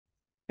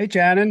Hey,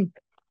 Shannon.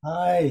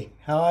 Hi,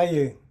 how are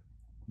you?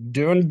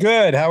 Doing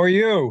good. How are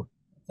you?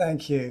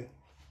 Thank you.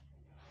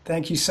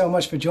 Thank you so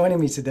much for joining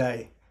me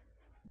today.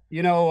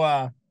 You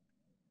know,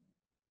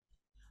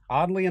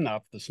 oddly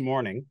enough, this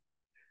morning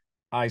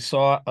I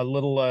saw a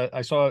little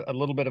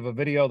bit of a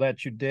video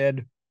that you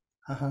did,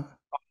 Uh-huh.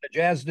 the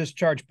Jazz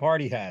Discharge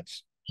party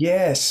hats.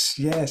 Yes,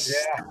 yes.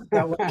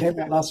 That one Yeah. came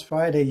out last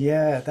Friday.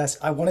 Yeah,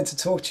 I wanted to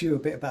talk to you a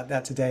bit about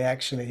that today,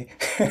 actually.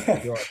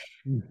 Sure.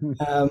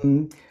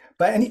 Um,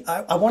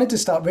 I wanted to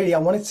start really, I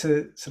wanted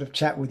to sort of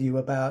chat with you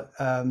about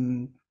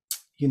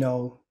you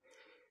know,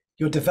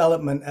 your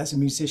development as a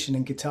musician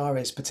and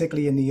guitarist,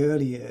 particularly in the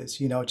early years,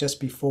 just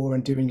before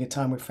and during your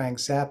time with Frank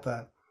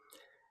Zappa.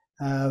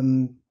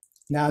 Um,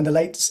 Now, in the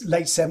late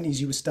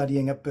 70s, you were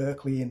studying at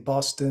Berkeley in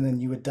Boston,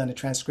 and you had done a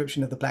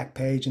transcription of the Black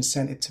Page and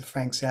sent it to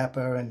Frank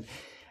Zappa. And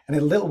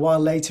a little while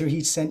later, he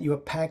sent you a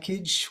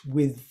package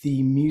with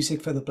the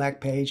music for the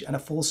Black Page and a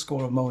full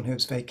score of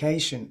Moenhoof's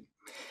Vacation.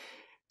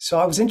 So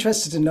I was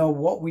interested to know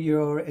what were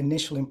your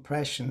initial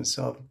impressions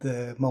of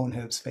the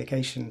Moenhoof's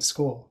Vacation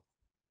score?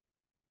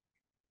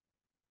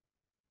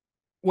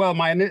 Well,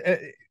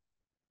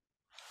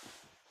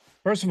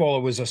 first of all,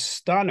 it was a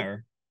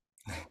stunner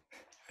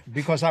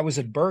because I was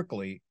at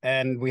Berkeley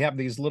and we have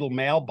these little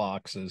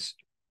mailboxes,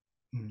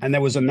 Mm. and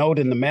there was a note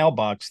in the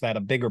mailbox that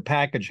a bigger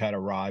package had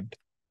arrived.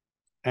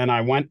 And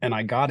I went and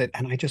I got it,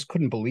 and I just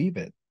couldn't believe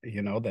it,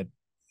 that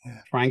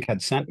Yeah. Frank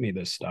had sent me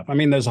this stuff. I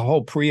mean, there's a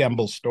whole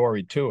preamble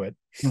story to it.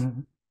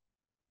 Mhm.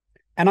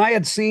 And I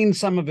had seen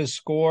some of his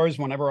scores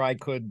whenever I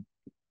could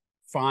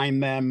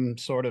find them,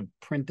 sort of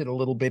printed a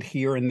little bit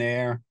here and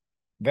there,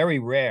 very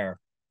rare.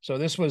 So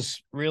this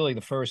was really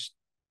the first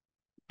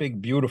big,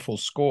 beautiful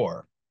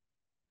score.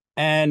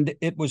 And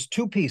it was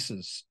two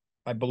pieces,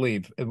 I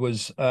believe. It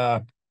was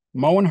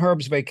Mo and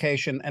Herb's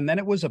Vacation, and then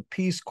it was a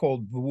piece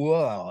called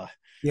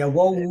Yeah,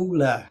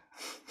 Wola.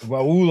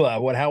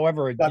 Waula,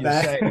 however Got you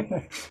that? say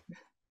it.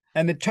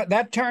 And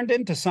that turned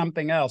into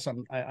something else.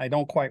 I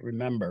don't quite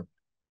remember.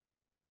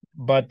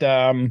 But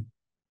I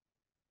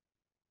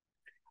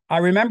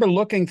remember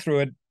looking through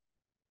it,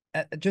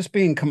 just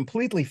being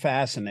completely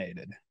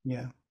fascinated,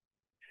 Yeah.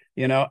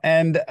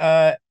 and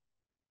I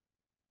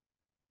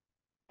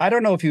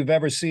don't know if you've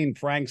ever seen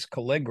Frank's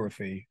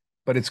calligraphy,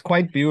 but it's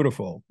quite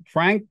beautiful.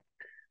 Frank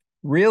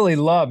really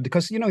loved,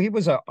 because he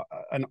was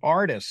an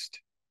artist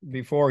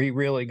before he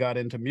really got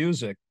into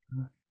music,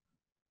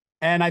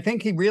 and I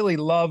think he really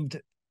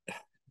loved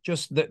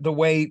just the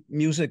way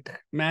music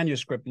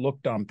manuscript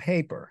looked on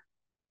paper.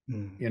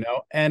 Mm.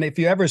 And if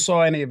you ever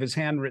saw any of his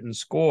handwritten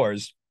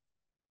scores,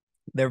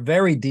 they're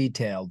very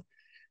detailed.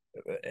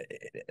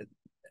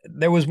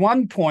 There was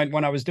one point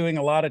when I was doing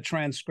a lot of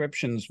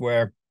transcriptions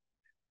where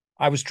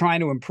I was trying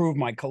to improve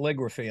my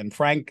calligraphy, and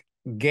Frank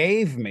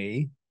gave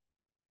me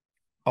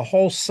a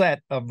whole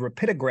set of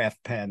rapidograph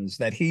pens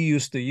that he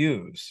used to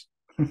use,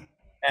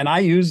 and I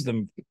used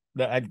them.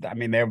 I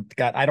mean, they've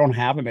got. I don't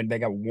have them, and they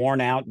got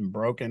worn out and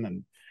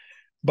broken.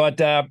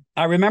 But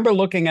I remember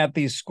looking at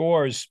these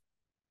scores,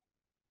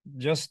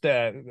 just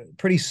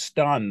pretty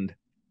stunned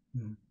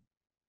Mm.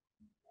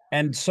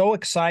 and so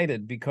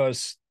excited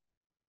because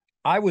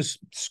I was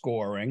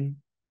scoring,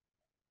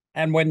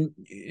 and when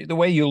the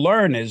way you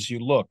learn is you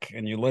look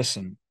and you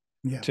listen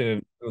Yeah.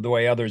 to the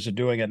way others are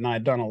doing it, and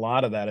I'd done a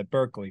lot of that at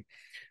Berkeley.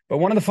 But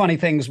one of the funny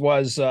things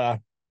was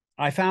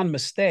I found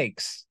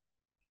mistakes.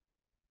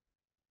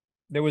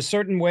 There was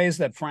certain ways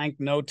that Frank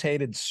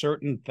notated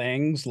certain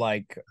things,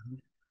 like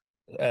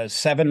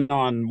 7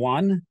 on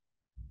 1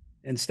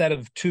 instead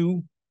of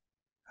two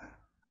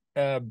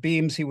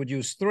beams, he would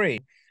use three.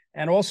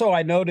 And also,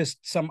 I noticed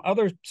some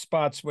other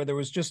spots where there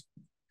was just,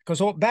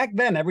 because back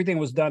then everything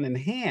was done in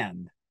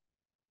hand,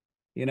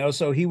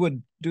 so he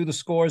would do the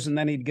scores and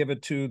then he'd give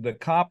it to the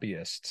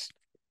copyists.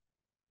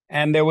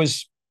 And there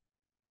was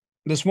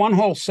this one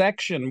whole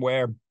section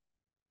where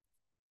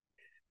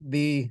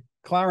the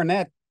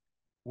clarinet,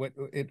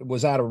 it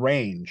was out of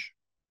range,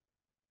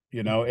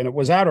 and it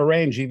was out of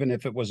range even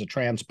if it was a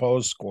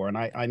transposed score. And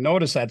I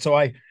noticed that. So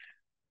I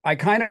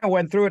kind of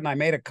went through it and I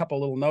made a couple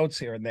little notes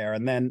here and there.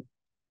 And then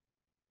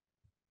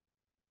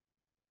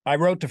I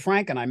wrote to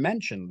Frank and I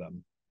mentioned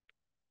them.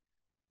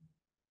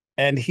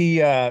 And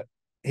he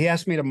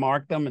asked me to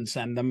mark them and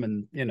send them.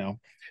 And,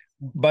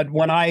 but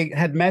when I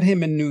had met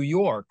him in New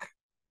York,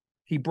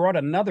 he brought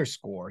another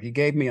score. He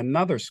gave me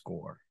another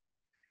score.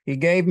 He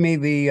gave me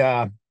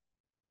the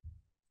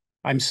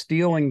I'm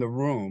Stealing the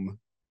Room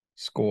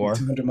score.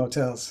 200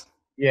 Motels.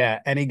 Yeah.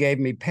 And he gave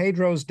me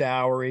Pedro's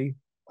Dowry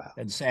Wow.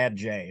 and Sad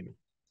Jane.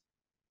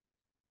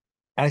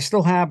 I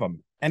still have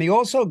them. And he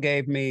also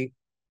gave me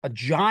a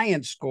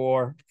giant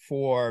score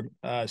for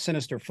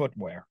Sinister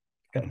Footwear.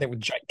 They were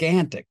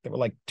gigantic. They were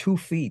like 2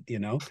 feet.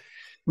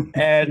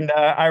 And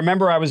I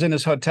remember I was in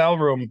his hotel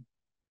room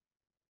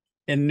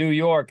in New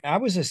York. I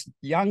was this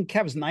young kid,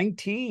 I was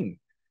 19.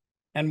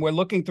 And we're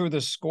looking through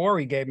the score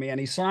he gave me, and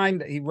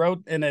he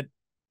wrote in it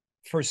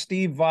for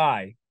Steve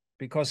Vai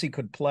because he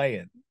could play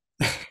it.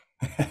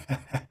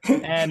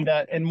 And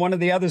in one of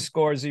the other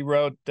scores, he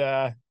wrote,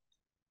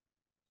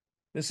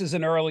 This is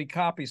an early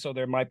copy, so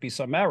there might be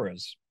some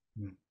errors.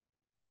 Mm.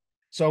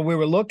 So we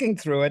were looking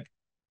through it,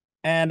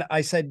 and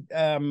I said,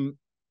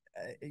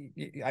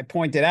 I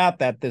pointed out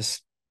that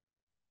this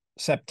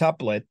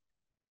septuplet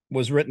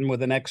was written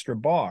with an extra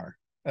bar,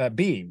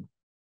 beam.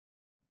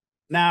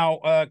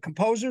 Now,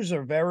 composers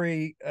are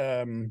very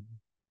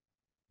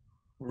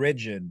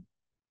rigid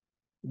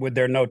with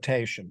their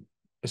notation,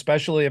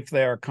 especially if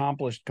they're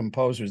accomplished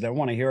composers. They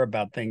want to hear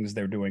about things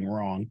they're doing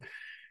wrong.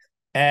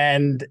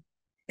 And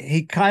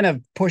he kind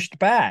of pushed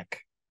back,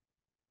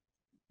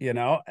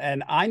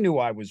 and I knew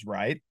I was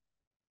right,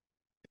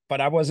 but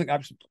I wasn't. I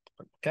was,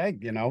 okay,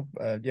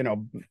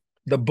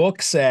 the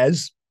book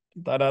says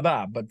da da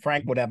da, but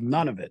Frank would have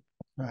none of it.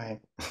 Right.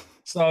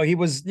 So he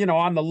was,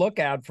 on the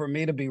lookout for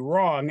me to be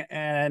wrong.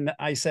 And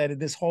I said,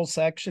 this whole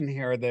section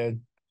here, the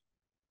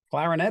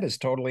clarinet is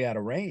totally out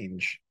of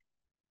range.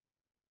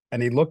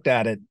 And he looked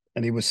at it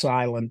and he was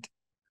silent.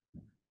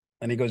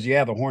 And he goes,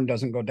 yeah, the horn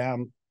doesn't go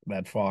down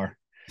that far.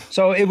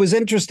 So it was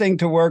interesting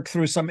to work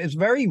through it's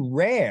very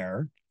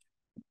rare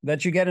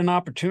that you get an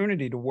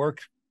opportunity to work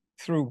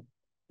through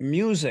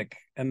music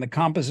and the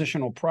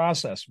compositional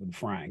process with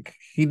Frank.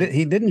 He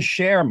didn't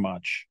share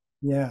much.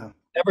 Yeah.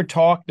 Never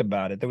talked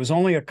about it. There was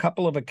only a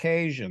couple of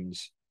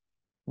occasions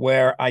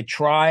where I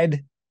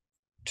tried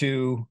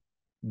to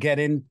get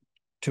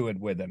into it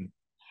with him.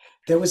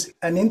 There was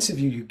an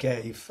interview you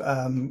gave,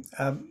 and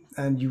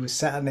you were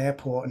sat at an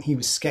airport, and he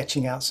was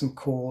sketching out some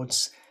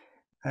chords,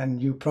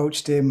 and you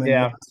approached him and you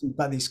asked him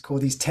about these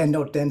chords, these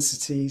 10-note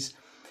densities.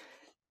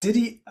 Did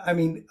he? I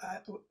mean,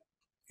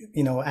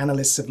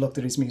 analysts have looked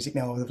at his music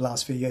now over the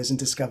last few years and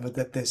discovered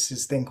that there's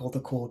this thing called the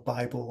chord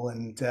Bible,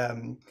 and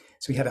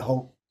so he had a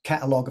whole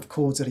catalog of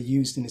chords that are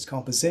used in his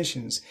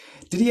compositions.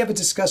 Did he ever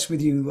discuss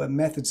with you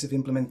methods of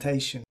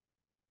implementation?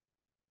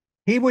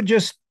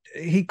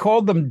 He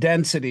called them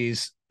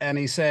densities, and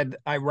he said,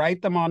 I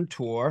write them on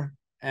tour,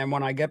 and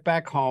when I get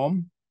back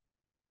home,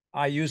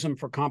 I use them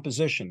for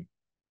composition.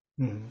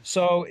 Mm-hmm.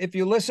 So if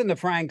you listen to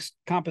Frank's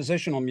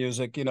compositional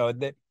music,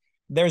 that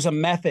there's a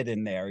method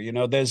in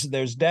there.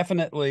 There's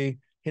definitely,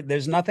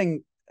 there's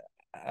nothing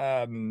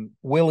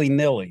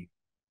willy-nilly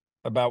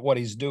about what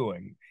he's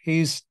doing.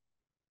 He's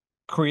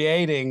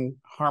creating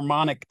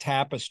harmonic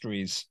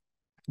tapestries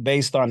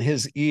based on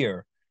his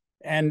ear.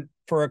 And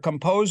for a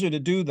composer to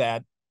do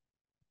that,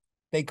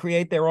 they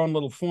create their own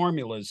little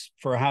formulas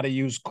for how to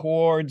use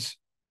chords,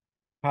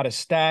 how to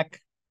stack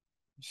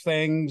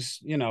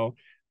things,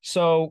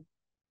 So,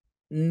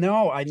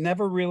 no, I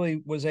never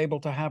really was able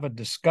to have a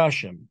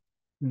discussion.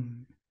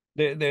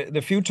 Mm-hmm.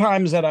 The few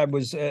times that I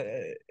was,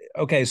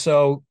 okay,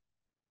 so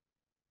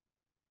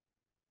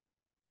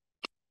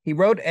he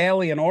wrote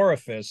Alien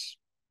Orifice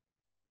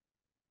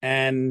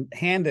and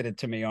handed it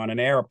to me on an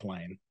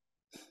airplane.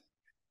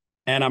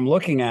 And I'm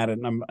looking at it,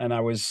 and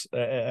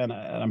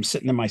I'm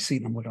sitting in my seat,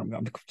 and I'm looking. I'm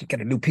going to get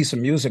a new piece of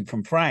music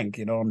from Frank.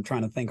 I'm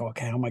trying to think,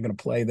 okay, how am I going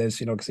to play this?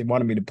 Because he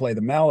wanted me to play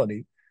the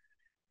melody.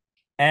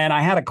 And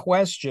I had a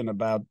question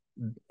about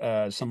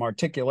some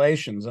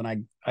articulations,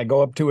 and I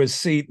go up to his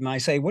seat and I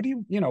say,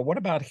 what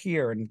about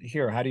here and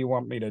here? How do you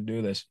want me to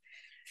do this?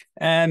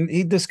 And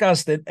he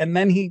discussed it, and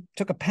then he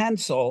took a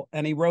pencil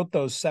and he wrote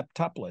those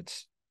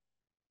septuplets,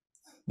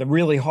 the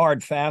really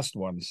hard, fast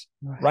ones,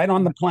 right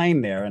on the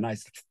plane there. And I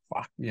said,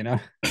 fuck,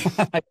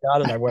 I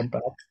got it. I went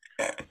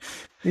back.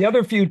 The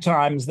other few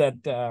times that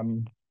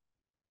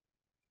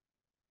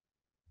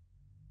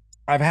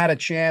I've had a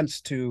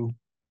chance to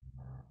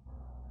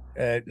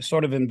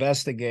sort of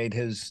investigate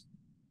his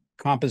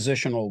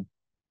compositional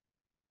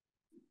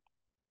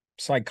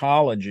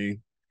psychology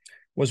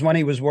was when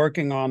he was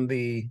working on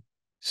the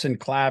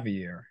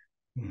synclavier,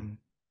 mm-hmm.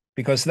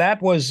 because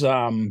that was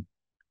a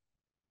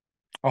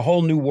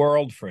whole new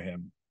world for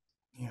him.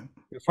 Yeah.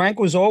 Frank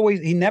was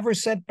he never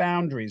set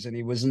boundaries, and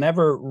he was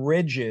never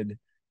rigid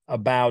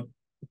about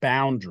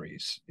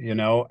boundaries,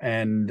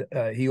 and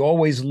he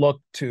always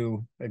looked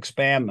to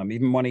expand them.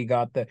 Even when he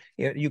got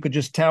you could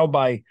just tell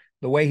by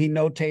the way he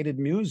notated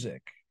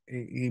music.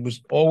 He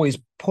was always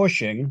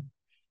pushing,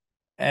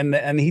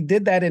 and he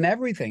did that in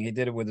everything. He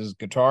did it with his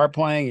guitar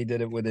playing. He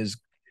did it with his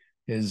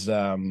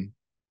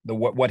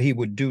what he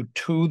would do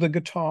to the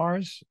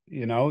guitars.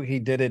 He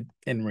did it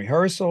in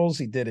rehearsals.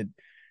 He did it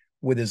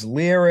with his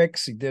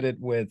lyrics. He did it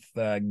with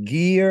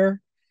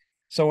gear.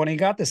 So when he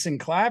got the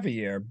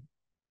synclavier,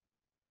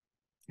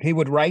 he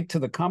would write to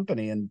the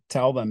company and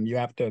tell them, you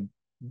have to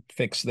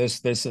fix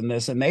this, this, and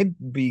this. And they'd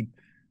be,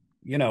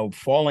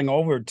 falling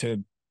over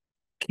to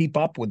keep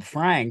up with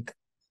Frank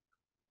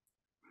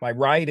by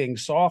writing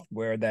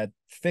software that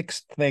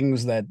fixed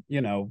things that,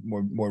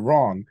 were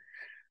wrong.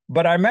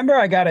 But I remember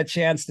I got a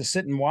chance to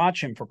sit and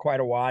watch him for quite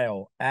a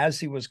while as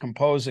he was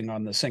composing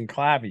on the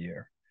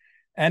synclavier.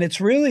 And it's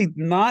really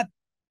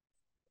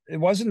it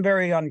wasn't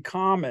very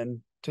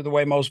uncommon to the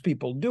way most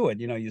people do it.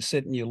 You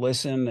sit and you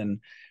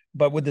listen,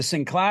 but with the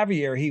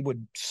synclavier, he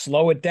would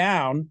slow it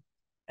down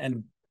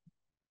and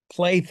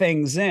play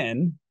things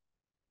in.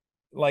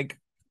 Like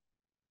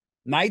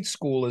Night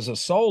School is a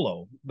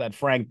solo that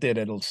Frank did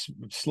at a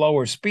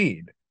slower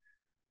speed,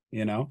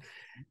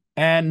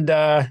 And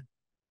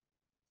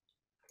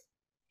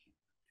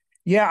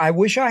yeah, I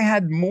wish I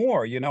had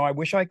more, I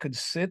wish I could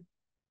sit.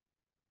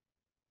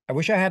 I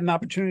wish I had an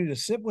opportunity to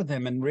sit with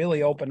him and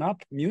really open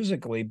up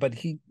musically, but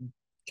he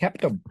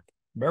kept a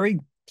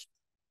very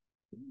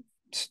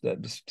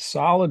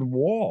solid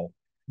wall.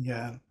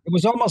 Yeah. It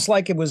was almost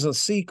like it was a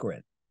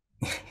secret.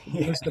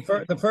 Yeah.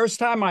 Because the first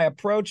time I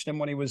approached him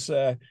when he was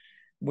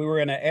we were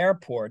in an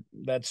airport,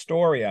 that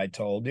story I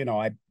told,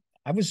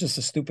 I was just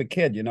a stupid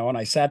kid, and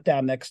I sat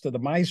down next to the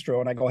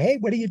maestro and I go, "Hey,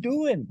 what are you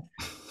doing?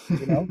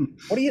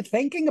 What are you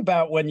thinking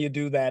about when you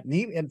do that?"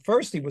 And at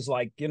first he was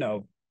like,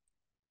 "Go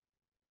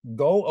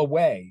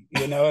away,"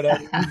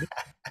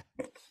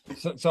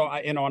 So I,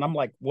 and I'm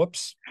like,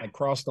 "Whoops, I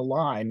crossed the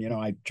line."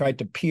 I tried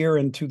to peer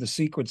into the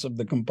secrets of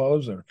the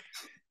composer.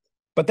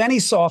 But then he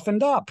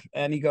softened up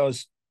and he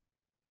goes,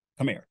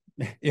 "Come here."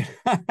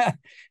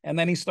 And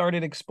then he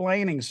started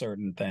explaining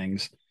certain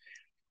things.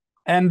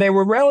 And they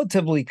were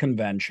relatively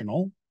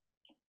conventional,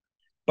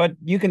 but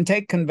you can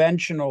take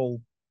conventional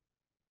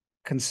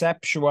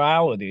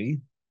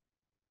conceptuality,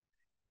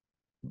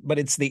 but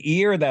it's the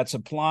ear that's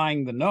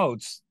applying the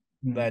notes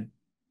that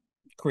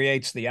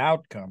creates the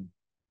outcome.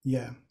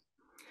 Yeah.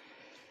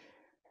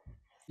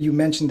 You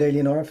mentioned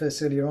Alien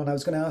Orifice earlier on. I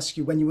was going to ask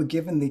you, when you were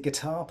given the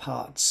guitar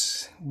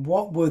parts,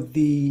 what were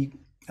the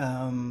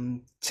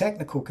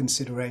technical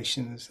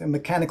considerations and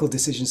mechanical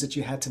decisions that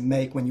you had to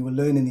make when you were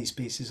learning these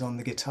pieces on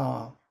the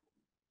guitar?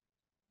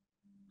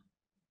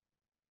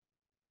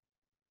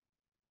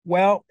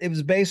 Well, it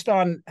was based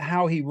on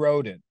how he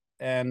wrote it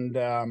and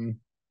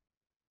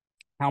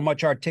how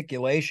much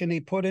articulation he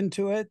put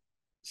into it.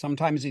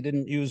 Sometimes he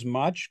didn't use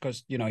much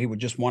because he would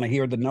just want to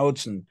hear the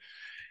notes,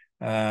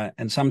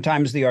 and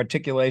sometimes the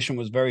articulation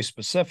was very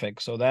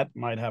specific, so that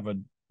might have a.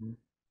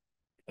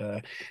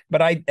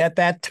 But I at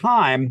that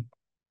time,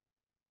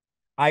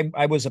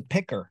 I was a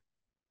picker,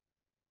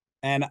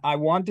 and I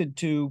wanted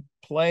to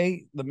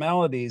play the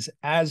melodies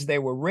as they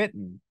were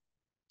written.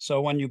 So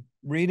when you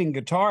reading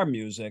guitar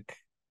music,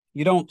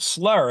 you don't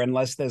slur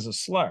unless there's a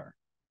slur.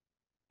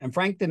 And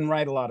Frank didn't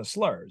write a lot of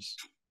slurs,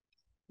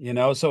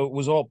 so it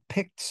was all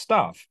picked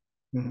stuff.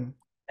 Mm-hmm.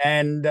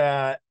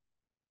 And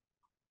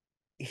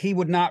he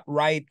would not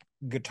write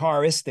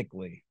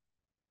guitaristically.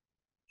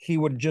 He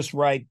would just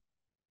write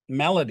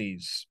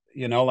melodies,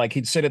 like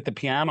he'd sit at the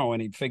piano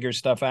and he'd figure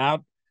stuff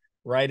out,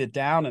 write it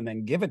down, and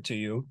then give it to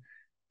you.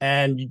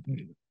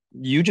 And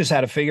you just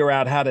had to figure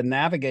out how to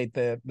navigate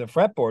the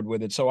fretboard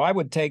with it. So I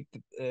would take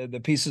the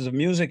pieces of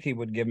music he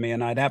would give me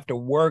and I'd have to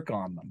work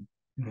on them.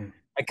 Mm-hmm.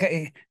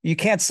 You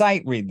can't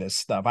sight read this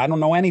stuff. I don't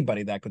know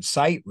anybody that could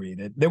sight read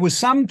it. There was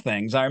some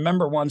things. I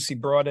remember once he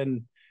brought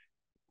in,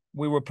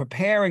 we were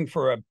preparing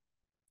for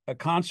a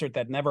concert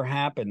that never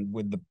happened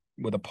with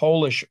a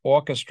Polish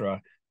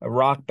orchestra, a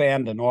rock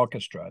band and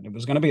orchestra. And it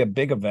was going to be a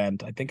big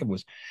event, I think it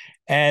was.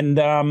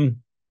 And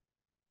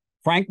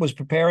Frank was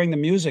preparing the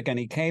music and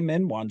he came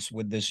in once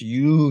with this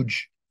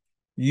huge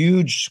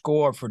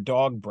score for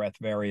Dog Breath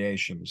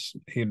Variations.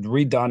 He'd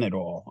redone it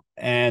all.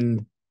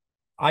 And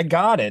I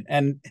got it.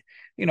 And,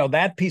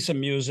 that piece of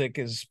music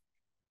is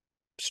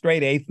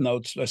straight eighth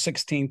notes or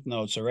 16th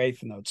notes or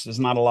eighth notes. There's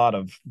not a lot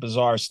of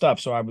bizarre stuff.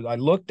 So I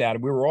looked at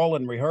it. We were all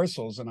in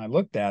rehearsals and I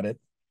looked at it.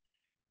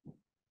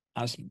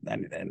 I was,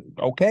 and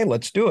okay,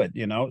 let's do it,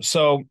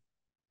 So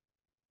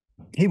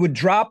he would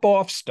drop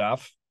off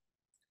stuff.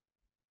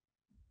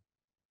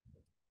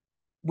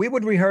 We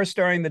would rehearse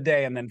during the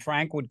day and then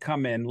Frank would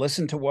come in,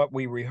 listen to what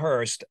we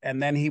rehearsed,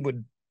 and then he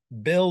would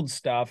build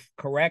stuff,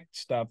 correct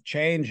stuff,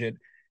 change it,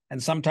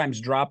 and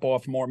sometimes drop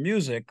off more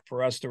music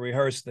for us to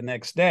rehearse the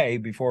next day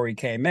before he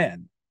came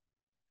in.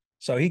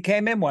 So he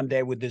came in one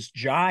day with this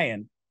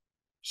giant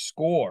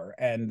score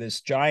and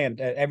this giant,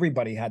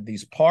 everybody had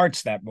these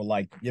parts that were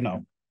like,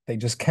 they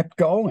just kept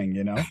going,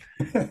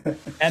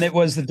 and it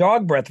was the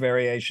Dog Breath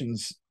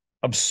Variations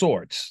of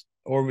sorts,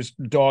 or it was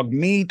dog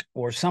meat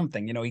or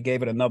something, he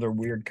gave it another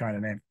weird kind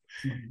of name.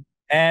 Mm-hmm.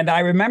 And I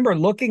remember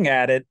looking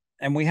at it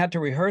and we had to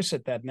rehearse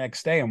it that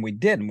next day and we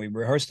did, and we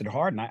rehearsed it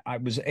hard and I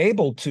was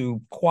able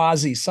to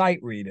quasi sight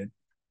read it.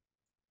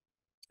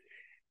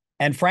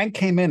 And Frank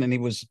came in and he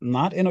was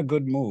not in a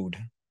good mood.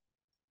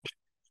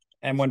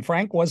 And when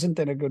Frank wasn't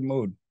in a good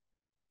mood,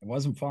 it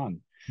wasn't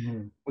fun.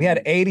 Mm-hmm. We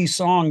had 80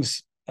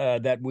 songs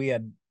that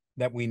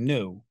we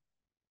knew.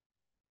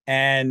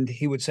 And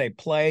he would say,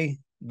 play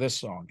this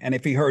song. And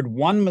if he heard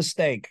one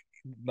mistake,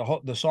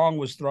 the song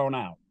was thrown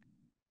out.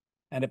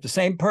 And if the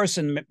same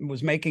person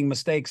was making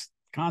mistakes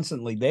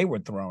constantly, they were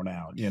thrown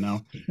out,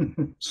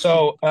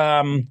 So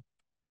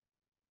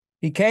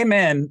he came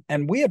in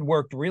and we had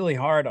worked really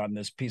hard on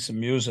this piece of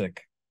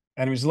music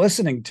and he was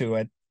listening to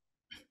it.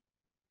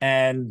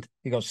 And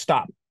he goes,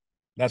 stop,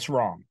 that's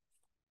wrong.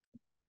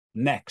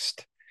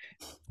 Next.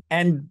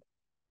 And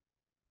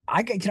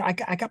I got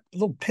a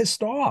little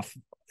pissed off,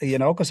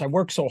 because I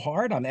worked so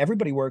hard on it.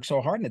 Everybody worked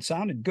so hard and it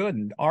sounded good.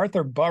 And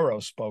Arthur Burrow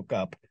spoke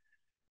up.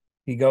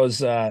 He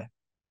goes,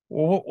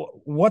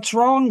 what's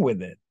wrong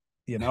with it?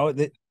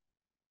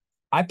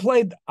 I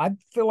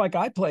feel like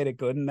I played it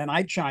good. And then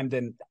I chimed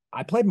in,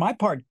 I played my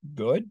part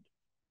good.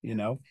 you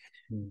know.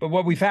 Mm. But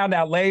what we found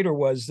out later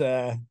was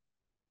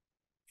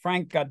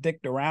Frank got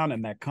dicked around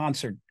and that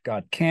concert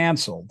got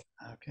canceled.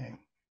 Okay.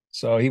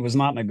 So he was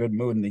not in a good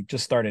mood and he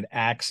just started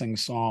axing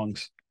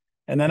songs.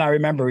 And then I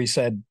remember he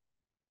said,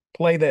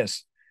 play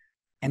this.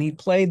 And he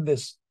played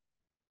this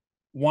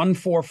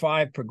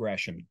 1-4-5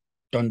 progression.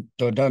 Dun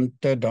dun dun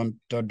dun dun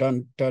dun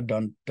dun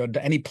dun dun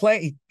dun. And he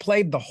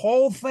played the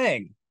whole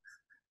thing.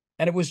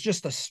 And it was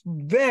just a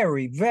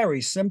very,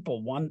 very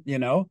simple one, you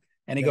know.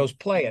 And he Yeah. goes,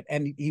 play it.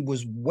 And he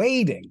was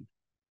waiting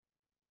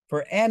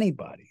for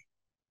anybody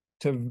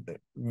to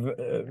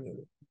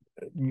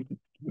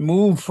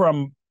move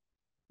from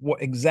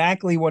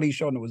exactly what he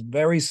showed. And it was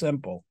very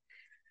simple.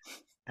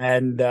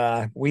 And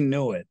we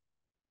knew it.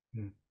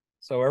 Mm.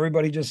 So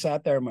everybody just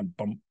sat there and went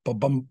bum, bum,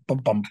 bum, bum,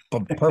 bum,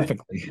 bum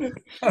perfectly.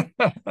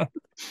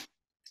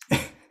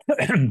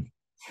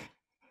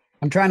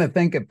 I'm trying to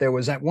think if there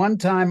was at one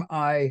time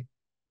I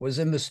was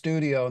in the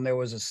studio and there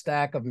was a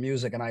stack of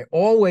music, and I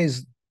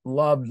always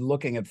loved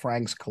looking at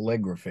Frank's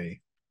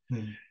calligraphy.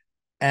 Mm.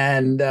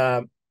 And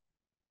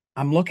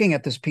I'm looking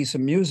at this piece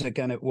of music,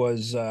 and it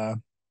was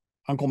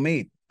Uncle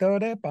Meat. Now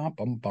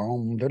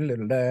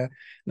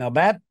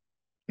that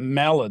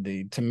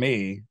melody to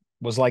me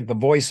was like the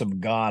voice of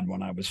God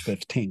when I was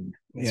 15.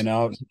 You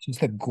know, it's just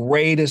the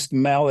greatest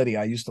melody.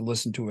 I used to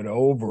listen to it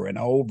over and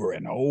over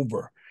and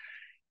over.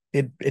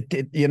 It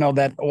you know,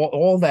 that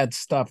all that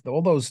stuff,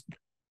 all those.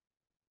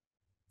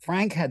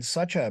 Frank had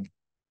such a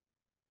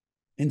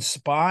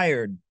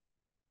inspired,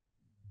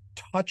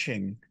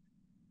 touching,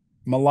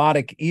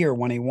 melodic ear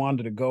when he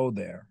wanted to go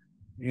there.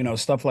 You know,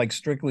 stuff like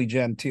Strictly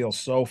Gentile,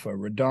 Sofa,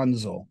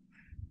 Redunzel.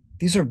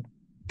 These are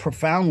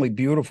profoundly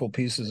beautiful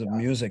pieces of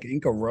music.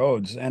 Inca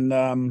Roads, and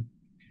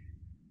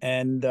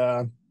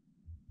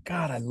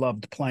God, I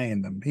loved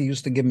playing them. He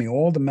used to give me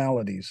all the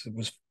melodies. It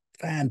was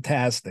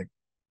fantastic.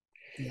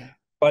 Yeah.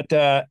 But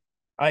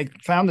I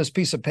found this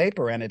piece of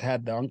paper and it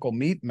had the Uncle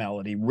Meat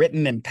melody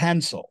written in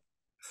pencil.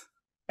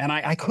 And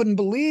I couldn't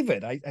believe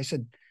it. I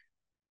said,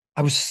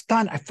 I was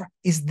stunned.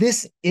 Is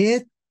this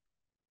it?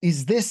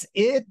 Is this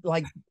it?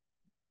 Like,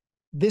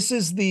 this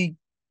is the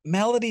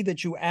melody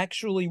that you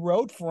actually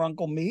wrote for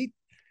Uncle Meat?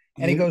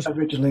 And he The goes,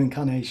 original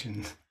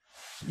incarnation.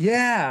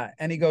 yeah.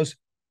 And he goes,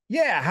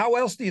 yeah. How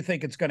else do you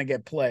think it's going to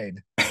get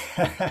played?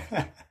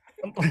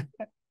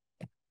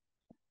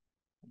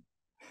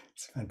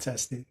 It's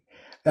fantastic.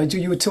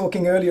 You were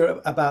talking earlier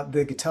about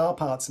the guitar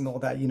parts and all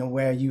that, you know,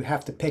 where you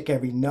have to pick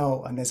every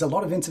note, and there's a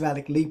lot of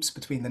intervallic leaps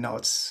between the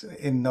notes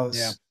in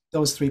Yeah.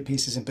 those three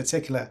pieces in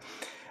particular.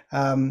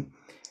 Um,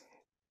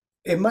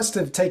 it must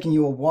have taken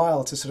you a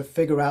while to sort of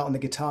figure out on the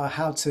guitar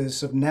how to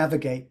sort of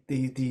navigate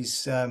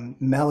these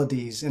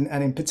melodies, and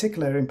in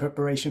particular in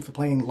preparation for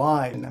playing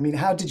live. And I mean,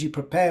 how did you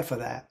prepare for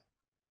that?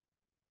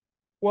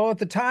 Well, at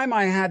the time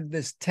I had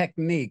this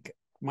technique.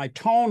 My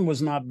tone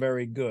was not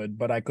very good,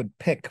 but I could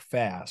pick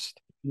fast.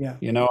 Yeah,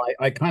 You know,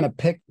 I kind of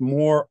picked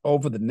more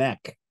over the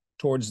neck,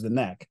 towards the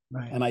neck.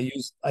 right. And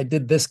I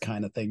did this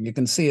kind of thing. You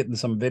can see it in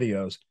some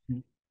videos.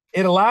 Mm.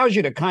 It allows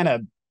you to kind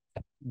of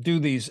do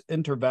these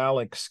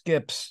intervallic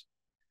skips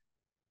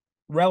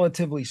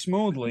relatively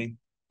smoothly,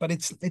 but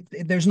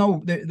there's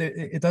no,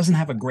 it doesn't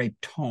have a great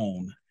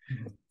tone.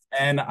 Mhm.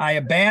 And I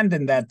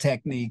abandoned that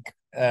technique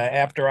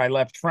after I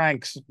left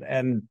Frank's,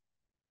 and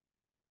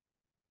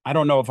I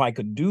don't know if I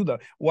could do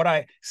what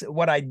I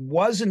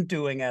wasn't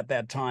doing at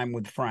that time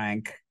with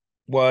Frank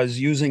was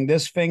using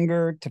this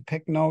finger to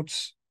pick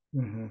notes,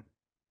 Mhm.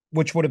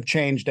 which would have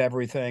changed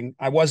everything.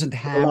 I wasn't For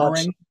the large,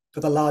 hammering. for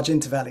the large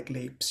intervallic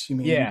leaps, you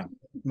mean? Yeah,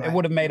 it Right.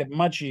 would have made it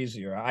much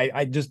easier.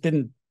 I just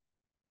didn't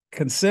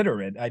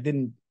consider it. I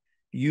didn't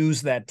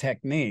use that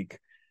technique.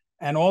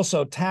 And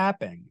also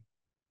tapping.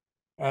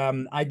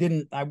 I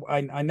didn't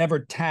I never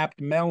tapped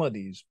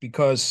melodies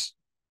because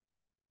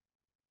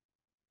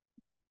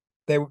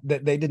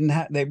they didn't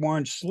have they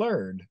weren't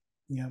slurred.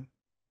 Yeah.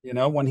 You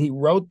know, when he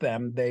wrote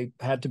them, they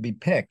had to be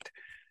picked.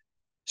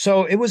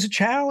 So it was a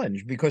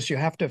challenge because you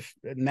have to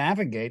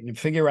navigate and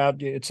figure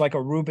out. It's like a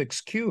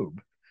Rubik's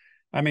cube.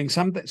 I mean,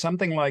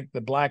 something like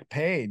the Black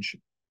Page.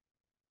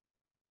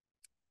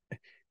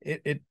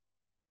 It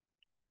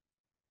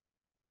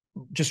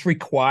just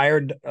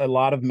required a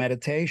lot of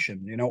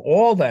meditation. You know,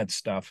 all that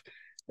stuff.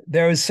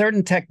 There is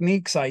certain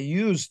techniques I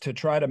used to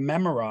try to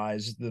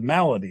memorize the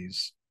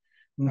melodies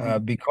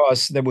Mhm.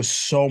 because there was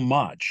so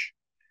much.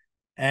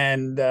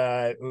 And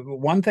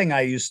one thing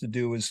I used to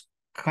do is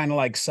kind of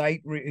like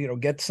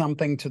get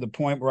something to the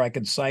point where I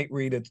could sight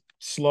read it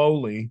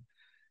slowly,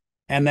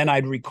 and then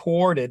I'd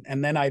record it,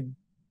 and then I'd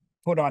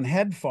put on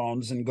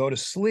headphones and go to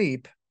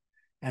sleep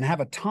and have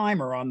a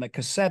timer on the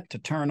cassette to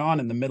turn on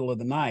in the middle of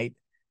the night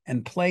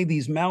and play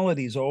these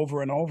melodies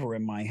over and over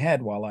in my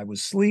head while I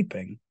was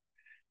sleeping.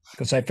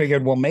 Because I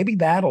figured, well, maybe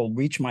that'll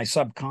reach my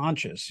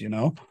subconscious, you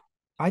know.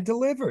 I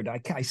delivered.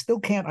 I still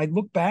can't. I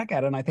look back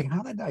at it and I think,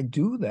 how did I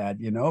do that?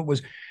 You know,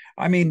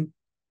 I mean,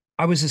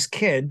 I was this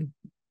kid,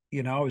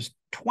 you know, I was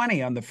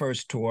 20 on the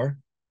first tour.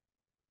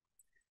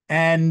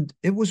 And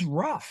it was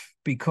rough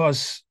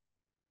because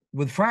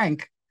with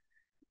Frank,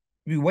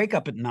 we wake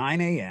up at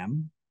 9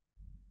 a.m.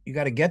 You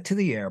got to get to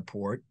the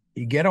airport.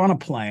 You get on a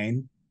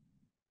plane.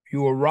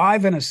 You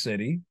arrive in a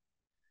city.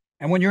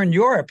 And when you're in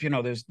Europe,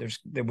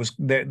 there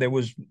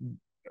was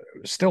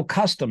still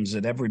customs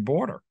at every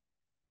border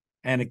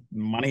and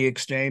money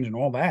exchange and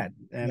all that.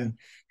 Yeah.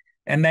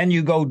 And then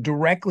you go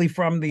directly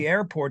from the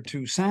airport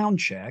to sound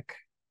check.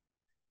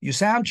 You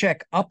sound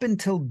check up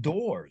until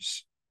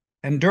doors.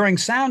 And during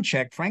sound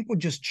check, Frank would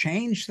just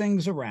change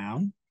things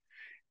around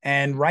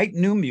and write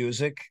new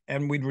music,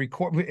 and we'd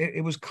record.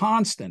 It was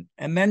constant.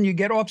 And then you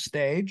get off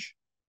stage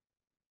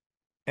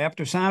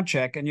after sound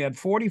check, and you had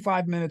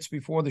 45 minutes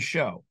before the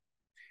show.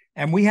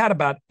 And we had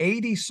about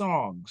 80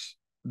 songs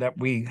that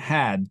we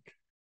had.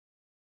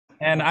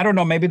 And I don't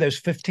know, maybe there's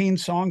 15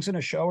 songs in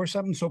a show or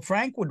something. So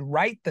Frank would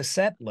write the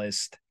set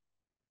list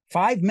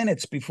 5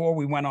 minutes before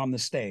we went on the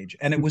stage.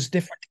 And it was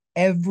different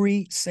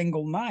every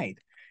single night.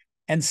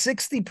 And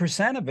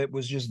 60% of it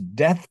was just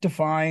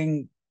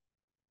death-defying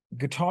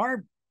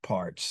guitar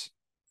parts,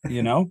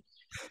 And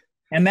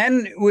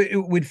then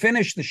we'd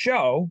finish the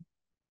show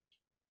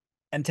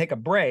and take a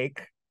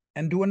break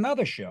and do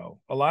another show.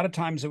 A lot of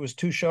times it was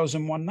 2 shows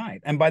in one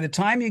night. And by the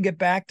time you get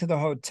back to the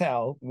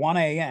hotel, 1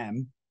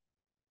 a.m.,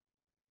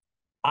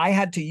 I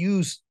had to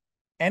use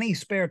any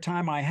spare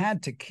time I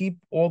had to keep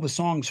all the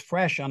songs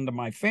fresh under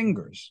my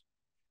fingers.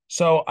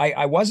 So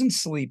I wasn't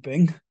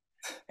sleeping,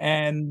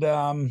 and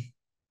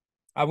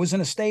I was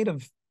in a state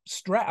of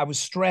stress. I was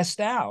stressed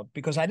out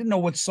because I didn't know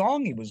what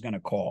song he was going to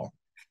call.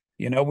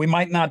 We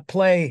might not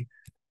play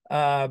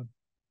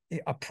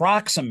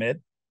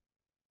Approximate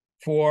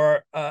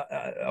for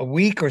a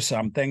week or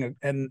something,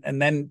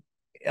 and then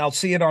I'll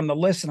see it on the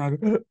list, and I'll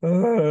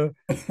go,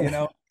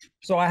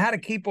 So I had to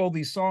keep all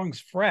these songs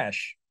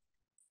fresh,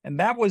 and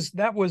that was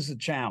the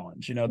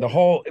challenge.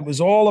 It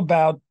was all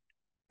about,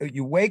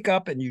 you wake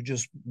up and you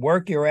just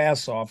work your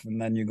ass off,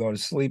 and then you go to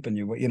sleep,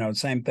 and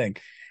same thing.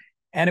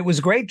 And it was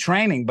great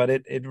training, but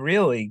it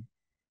really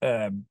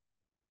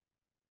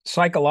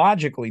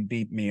psychologically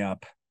beat me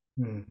up.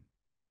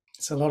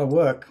 It's a lot of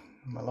work.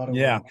 A lot of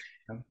work.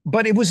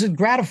 But it was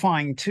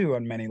gratifying too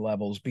on many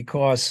levels,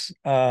 because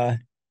it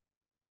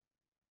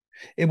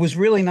was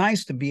really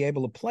nice to be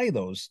able to play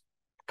those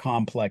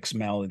complex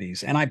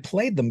melodies, and I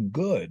played them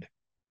good.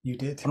 You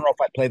did. I don't know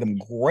if I played them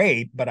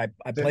great, but I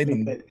played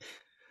them.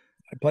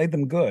 I played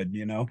them good,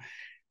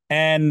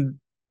 and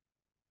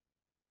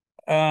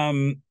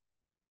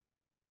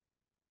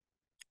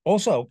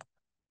also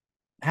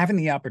having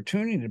the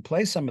opportunity to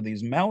play some of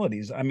these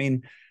melodies. I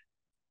mean,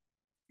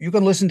 you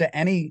can listen to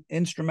any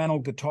instrumental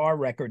guitar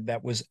record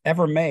that was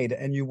ever made,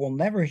 and you will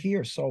never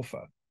hear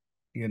Sofa,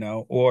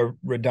 or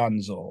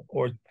Redunzel,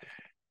 or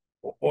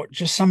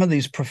just some of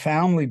these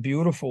profoundly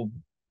beautiful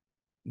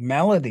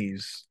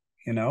melodies.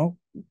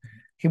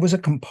 He was a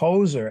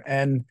composer,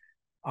 and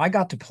I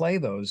got to play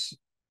those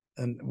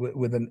and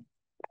with an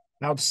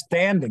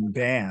outstanding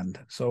band.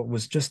 So it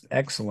was just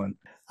excellent.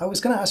 I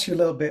was going to ask you a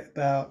little bit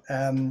about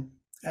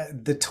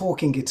the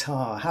talking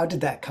guitar. How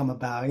did that come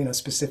about?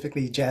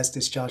 Specifically Jazz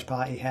Discharge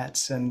Party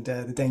Hats and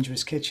The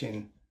Dangerous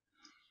Kitchen.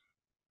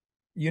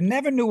 You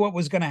never knew what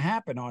was going to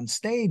happen on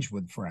stage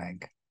with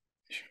Frank.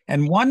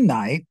 And one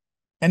night,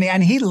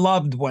 and he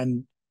loved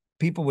when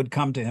people would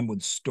come to him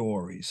with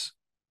stories.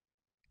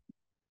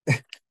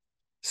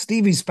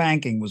 Stevie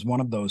Spanking was one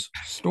of those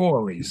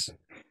stories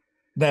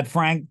that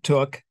Frank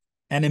took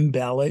and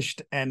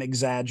embellished and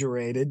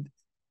exaggerated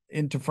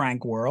into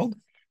Frank world.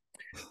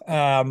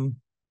 But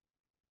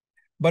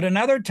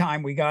another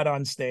time we got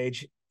on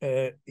stage,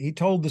 he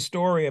told the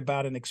story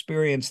about an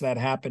experience that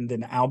happened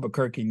in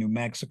Albuquerque, New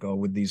Mexico,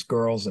 with these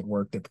girls that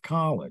worked at the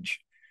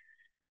college.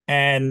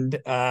 And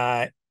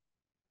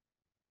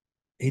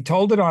he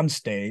told it on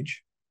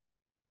stage,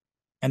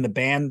 and the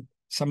band,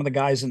 some of the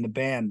guys in the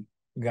band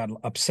got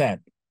upset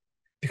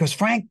because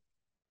Frank,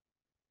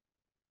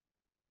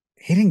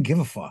 he didn't give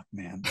a fuck,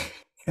 man.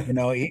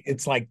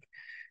 It's like,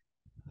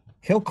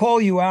 he'll call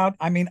you out.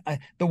 I mean,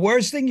 the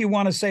worst thing you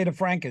want to say to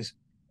Frank is,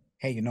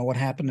 hey, you know what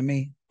happened to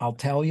me? I'll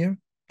tell you,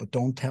 but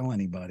don't tell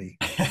anybody.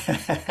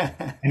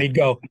 And he'd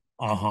go,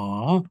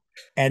 uh-huh.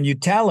 And you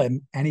tell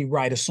him, and he'd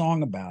write a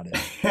song about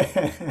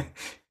it.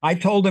 I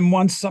told him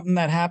once something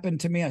that happened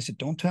to me. I said,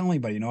 don't tell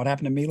anybody. You know what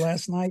happened to me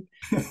last night?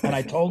 And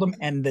I told him,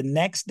 and the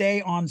next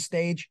day on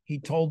stage, he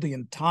told the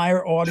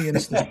entire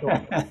audience the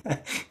story.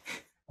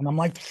 And I'm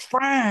like,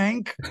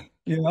 Frank,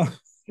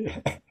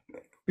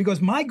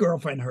 because my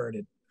girlfriend heard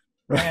it.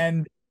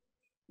 And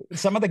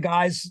some of the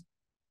guys'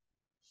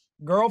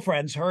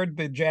 girlfriends heard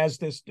the jazz.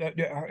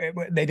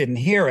 They didn't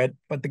hear it,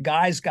 but the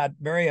guys got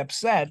very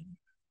upset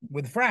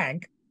with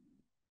Frank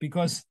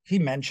because he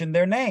mentioned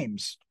their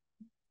names.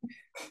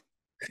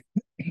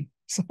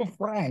 So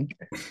Frank,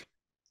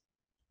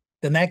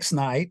 the next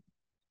night,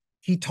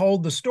 he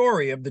told the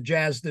story of the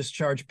Jazz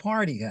Discharge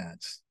Party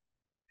Hats.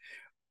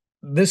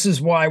 This is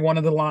why one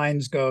of the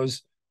lines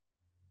goes,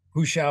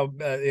 who shall,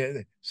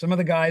 some of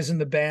the guys in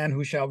the band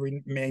who shall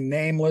remain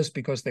nameless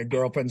because their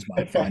girlfriends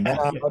might find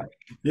out,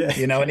 yeah.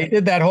 And he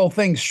did that whole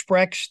thing,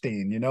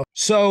 Sprechstein,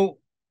 So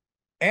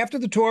after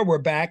the tour, we're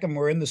back and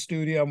we're in the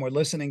studio and we're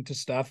listening to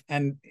stuff.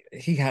 And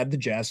he had the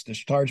Jazz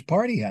Discharge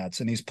party hats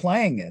and he's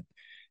playing it.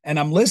 And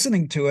I'm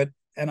listening to it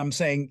and I'm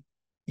saying,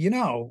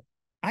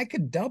 I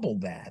could double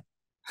that.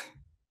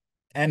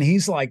 And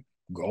he's like,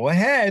 go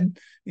ahead,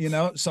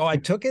 So I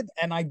took it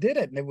and I did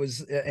it. And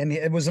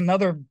it was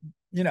another,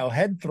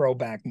 head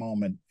throwback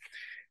moment.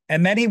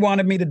 And then he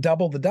wanted me to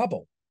double the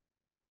double.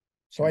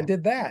 So I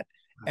did that.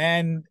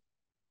 And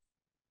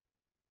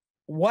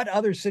what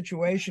other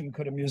situation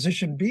could a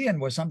musician be in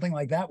where something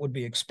like that would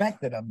be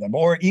expected of them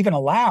or even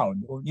allowed,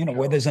 or,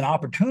 where there's an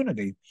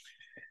opportunity?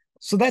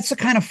 So that's the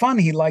kind of fun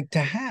he liked to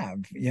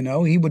have.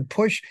 He wouldn't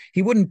push,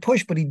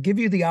 but he'd give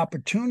you the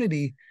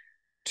opportunity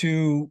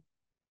to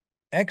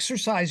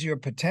exercise your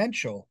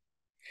potential,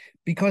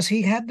 because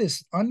he had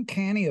this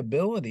uncanny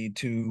ability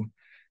to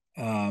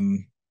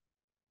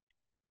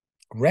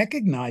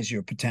recognize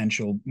your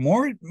potential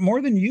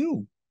more than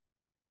you.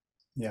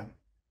 Yeah.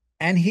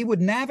 And he would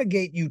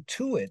navigate you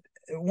to it.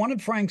 One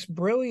of Frank's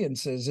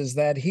brilliances is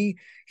that he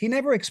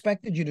never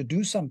expected you to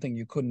do something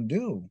you couldn't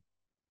do.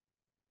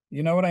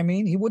 You know what I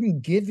mean? He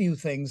wouldn't give you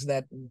things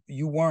that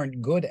you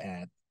weren't good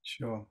at.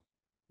 Sure.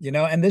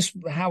 And this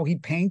how he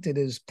painted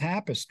his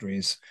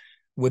tapestries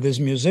with his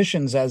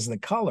musicians as the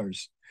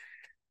colors.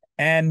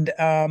 And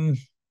I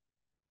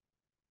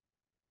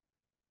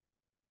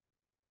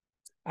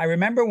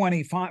remember when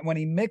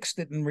he mixed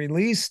it and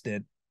released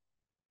it,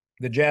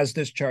 the Jazz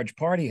Discharge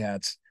party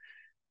hats,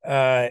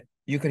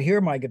 you could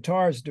hear my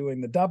guitars doing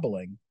the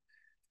doubling.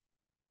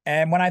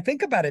 And when I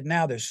think about it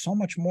now, there's so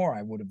much more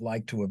I would have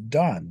liked to have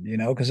done,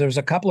 because there was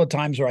a couple of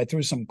times where I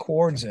threw some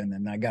chords in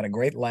and I got a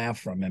great laugh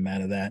from him out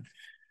of that.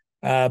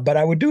 But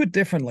I would do it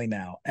differently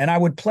now. And I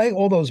would play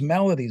all those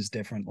melodies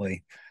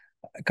differently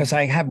because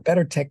I have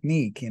better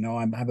technique,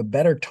 I have a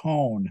better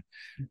tone.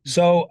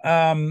 So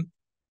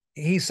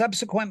he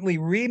subsequently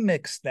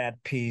remixed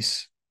that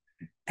piece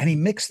and he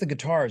mixed the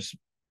guitars,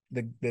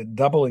 the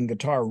doubling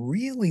guitar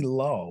really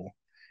low.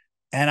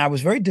 And I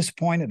was very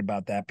disappointed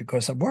about that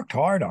because I worked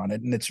hard on it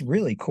and it's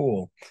really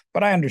cool.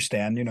 But I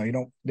understand,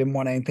 you didn't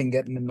want anything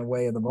getting in the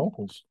way of the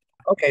vocals.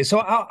 Okay, so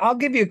I'll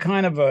give you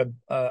kind of a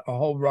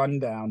whole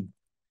rundown.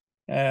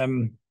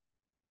 So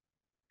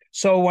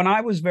when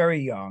I was very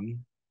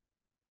young,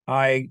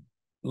 I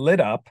lit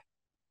up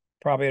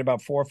probably at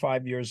about 4 or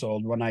 5 years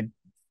old when I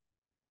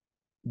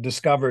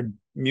discovered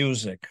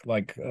music,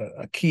 like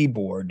a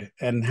keyboard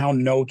and how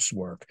notes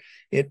work.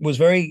 It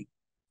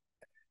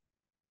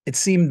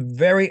seemed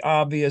very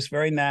obvious,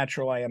 very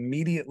natural. I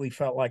immediately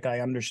felt like I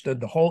understood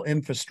the whole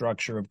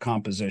infrastructure of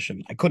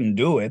composition. I couldn't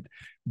do it,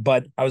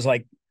 but I was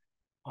like,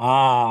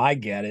 I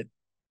get it.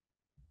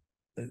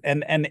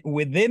 And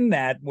within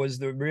that was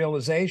the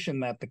realization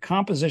that the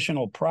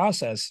compositional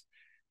process,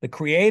 the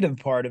creative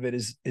part of it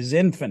is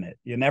infinite.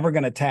 You're never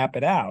going to tap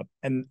it out.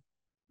 And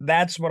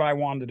that's what I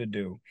wanted to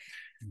do.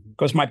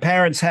 Because my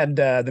parents had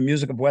the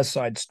music of West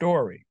Side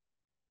Story.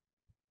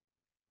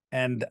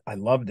 And I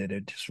loved it.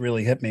 It just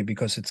really hit me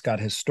because it's got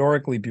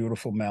historically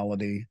beautiful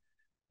melody,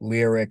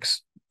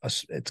 lyrics.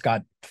 It's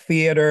got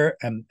theater,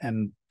 and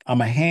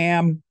I'm a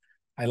ham.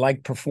 I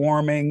like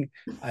performing.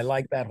 I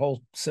like that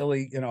whole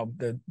silly,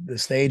 the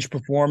stage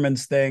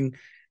performance thing.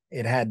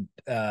 It had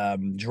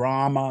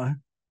drama,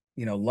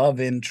 love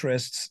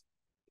interests,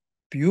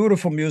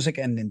 beautiful music,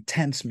 and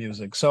intense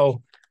music.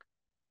 So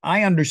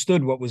I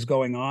understood what was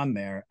going on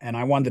there, and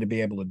I wanted to be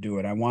able to do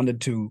it. I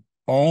wanted to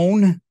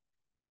own,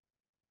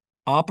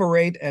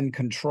 operate, and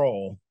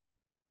control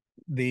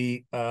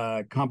the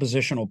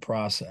compositional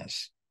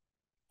process.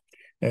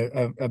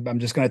 I'm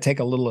just going to take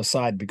a little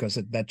aside because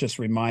that just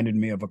reminded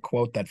me of a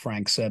quote that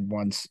Frank said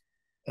once,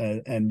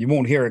 and you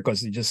won't hear it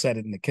because he just said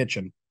it in the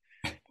kitchen.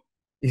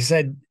 He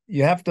said,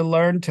 "You have to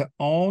learn to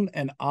own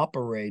and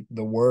operate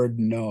the word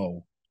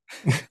no."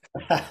 Isn't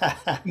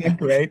that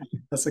great?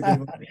 That's a good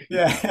one.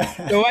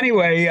 Yeah. So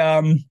anyway,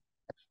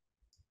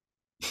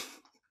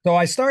 so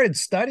I started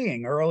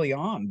studying early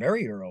on,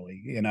 very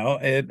early.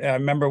 I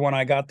remember when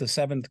I got to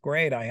 7th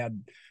grade, I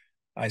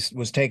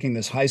was taking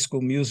this high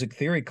school music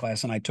theory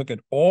class, and I took it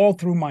all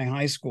through my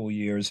high school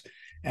years,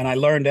 and I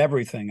learned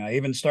everything. I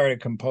even started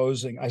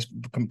composing. I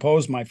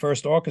composed my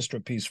first orchestra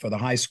piece for the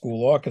high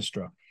school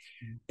orchestra.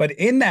 But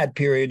in that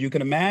period, you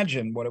can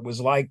imagine what it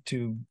was like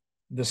to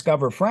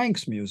discover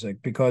Frank's music,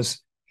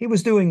 because he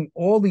was doing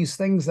all these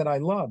things that I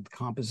loved,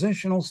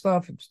 compositional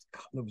stuff.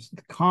 There was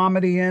the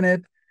comedy in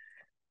it.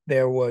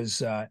 There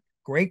was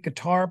great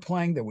guitar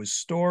playing. There was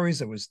stories.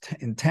 There was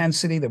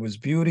intensity. There was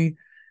beauty.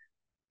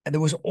 And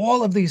there was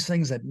all of these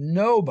things that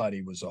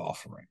nobody was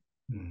offering.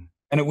 And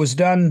it was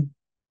done,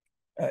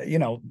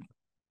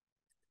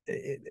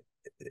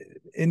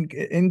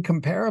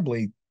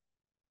 incomparably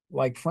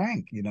like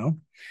Frank,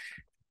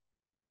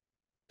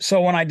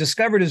 So when I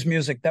discovered his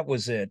music, that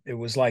was it. It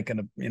was like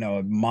a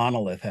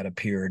monolith had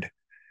appeared.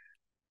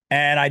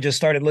 And I just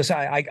started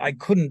listening. I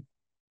couldn't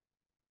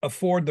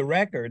afford the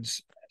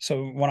records.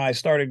 So when I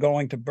started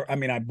going to,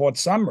 I bought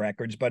some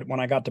records, but when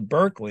I got to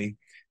Berkeley,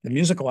 the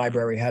music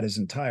library had his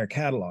entire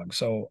catalog.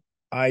 So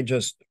I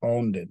just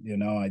owned it.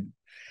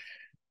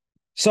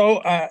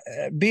 So,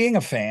 being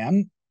a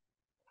fan,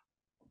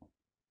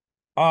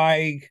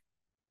 I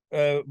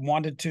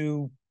wanted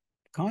to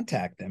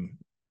contact him.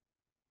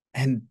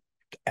 And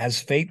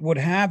as fate would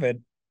have it,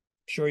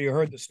 sure you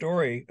heard the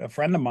story, a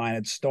friend of mine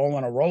had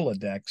stolen a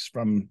Rolodex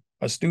from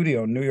a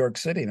studio in New York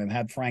City and it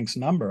had Frank's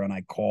number. And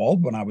I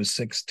called when I was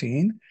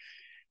 16.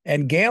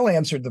 And Gail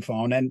answered the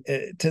phone. And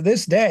to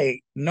this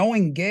day,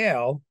 knowing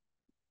Gail,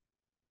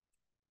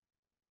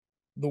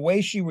 the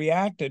way she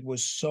reacted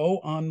was so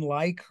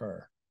unlike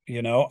her.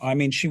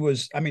 She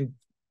was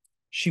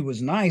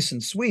nice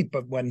and sweet,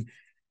 but when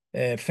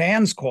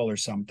fans call her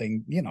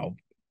something,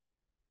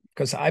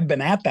 because I've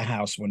been at the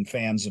house when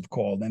fans have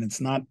called and it's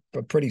not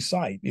a pretty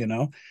sight.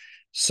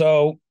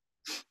 So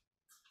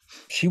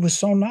she was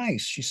so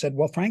nice. She said,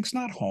 well, Frank's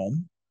not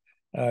home.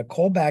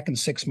 Call back in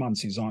 6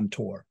 months. He's on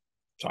tour.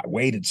 So I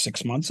waited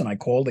 6 months and I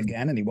called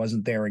again and he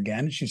wasn't there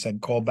again. She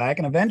said, call back.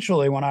 And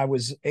eventually, when I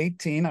was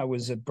 18, I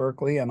was at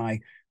Berkeley and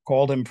I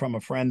called him from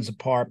a friend's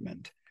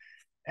apartment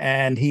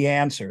and he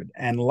answered.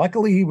 And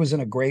luckily, he was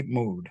in a great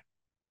mood.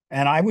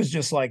 And I was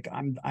just like,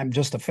 I'm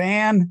just a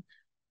fan.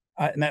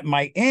 And that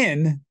my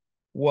in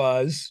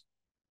was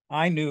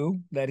I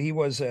knew that he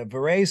was a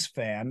Varese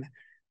fan,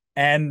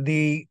 and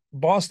the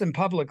Boston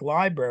Public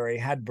Library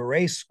had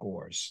Varese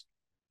scores,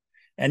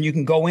 and you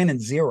can go in and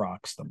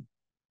Xerox them.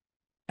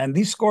 And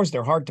these scores,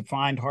 they're hard to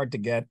find, hard to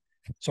get.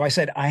 So I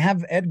said, I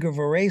have Edgar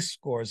Varese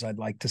scores I'd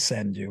like to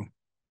send you.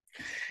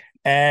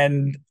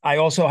 And I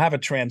also have a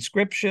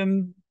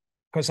transcription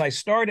because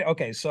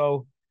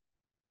so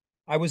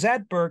I was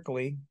at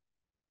Berkeley,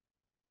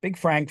 big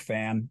Frank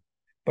fan,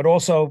 but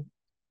also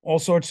all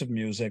sorts of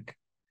music.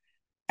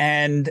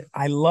 And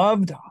I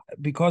loved,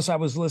 because I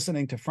was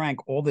listening to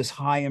Frank, all this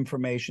high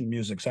information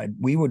music. So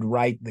we would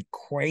write the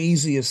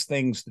craziest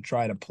things to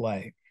try to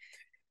play.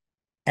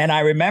 And I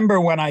remember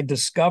when I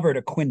discovered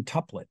a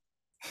quintuplet,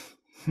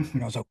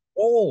 I was like,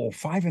 oh,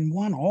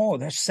 5-in-1. Oh,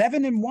 there's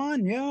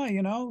 7-in-1.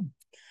 Yeah.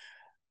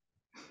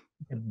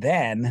 But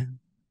then,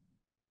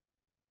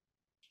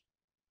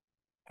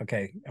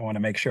 okay, I want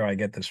to make sure I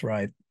get this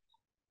right.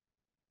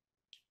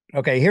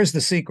 Okay, here's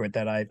the secret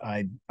that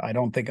I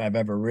don't think I've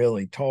ever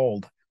really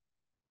told.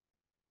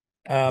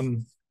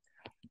 UK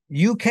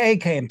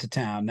came to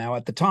town. Now,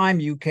 at the time,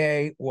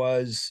 UK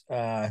was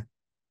Alan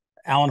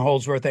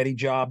Holdsworth, Eddie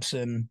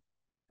Jobson.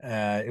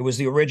 It was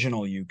the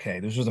original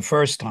UK. This was the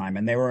first time,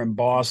 and they were in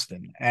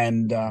Boston.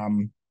 And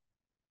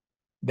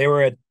they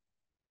were at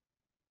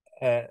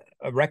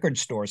a record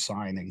store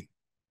signing.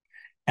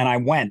 And I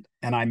went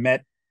and I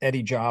met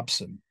Eddie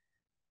Jobson.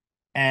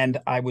 And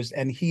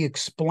he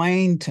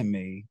explained to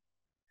me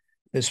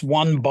this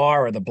one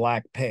bar of the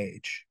Black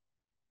Page.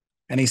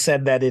 And he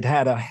said that it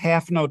had a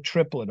half note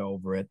triplet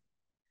over it,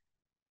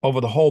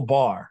 over the whole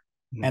bar.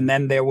 Mm-hmm. And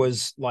then there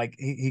was like,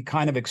 he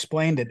kind of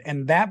explained it.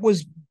 And that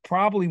was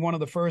probably one of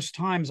the first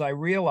times I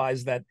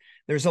realized that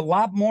there's a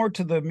lot more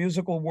to the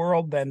musical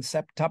world than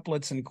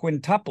septuplets and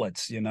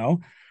quintuplets,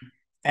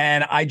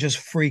 And I just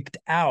freaked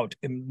out.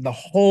 And the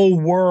whole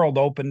world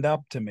opened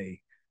up to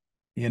me,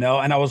 And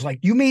I was like,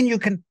 you mean you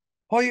can,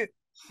 you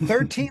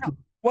 13?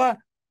 What?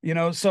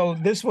 So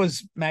this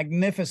was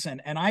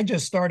magnificent. And I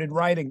just started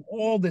writing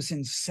all this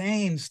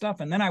insane stuff.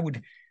 And then I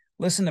would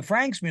listen to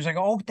Frank's music.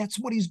 Oh, that's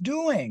what he's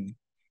doing.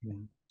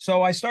 Mm-hmm.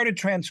 So I started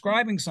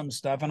transcribing some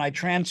stuff and I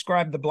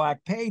transcribed the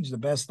Black Page the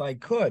best I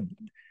could.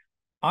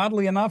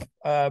 Oddly enough,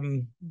 about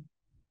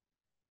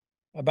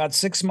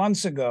 6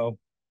 months ago,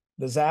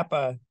 the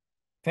Zappa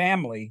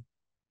family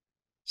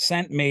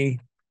sent me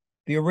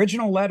the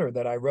original letter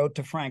that I wrote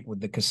to Frank with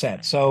the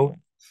cassette. So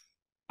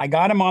I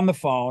got him on the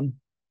phone.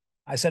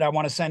 I said, I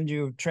want to send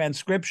you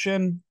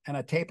transcription and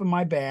a tape of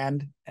my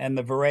band and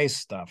the Varese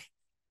stuff.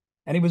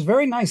 And he was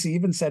very nice. He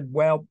even said,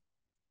 well,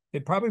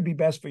 it'd probably be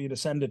best for you to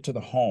send it to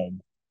the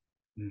home.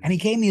 Mm-hmm. And he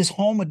gave me his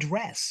home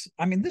address.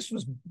 I mean, this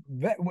was,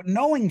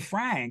 knowing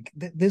Frank,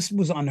 this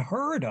was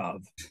unheard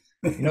of.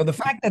 The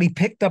fact that he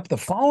picked up the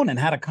phone and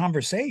had a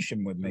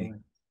conversation with me.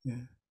 Yeah.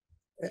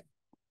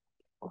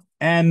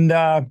 And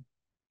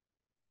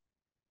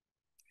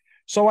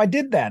so I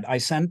did that. I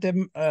sent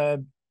him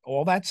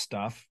all that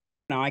stuff.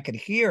 Now I could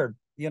hear,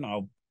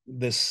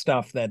 this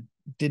stuff that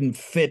didn't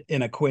fit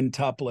in a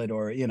quintuplet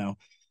or,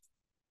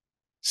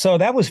 So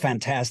that was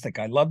fantastic.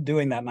 I loved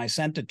doing that. And I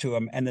sent it to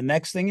him. And the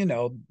next thing you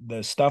know,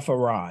 the stuff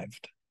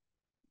arrived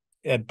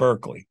at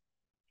Berkeley.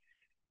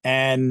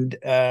 And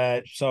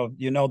so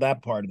that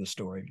part of the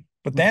story.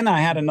 But then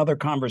I had another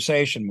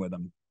conversation with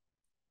him.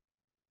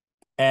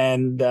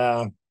 And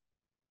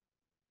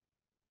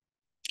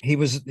he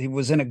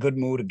was in a good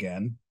mood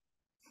again.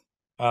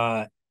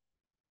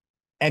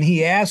 And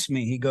he asked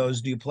me, he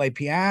goes, do you play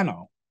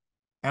piano?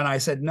 And I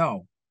said,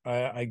 no,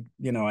 I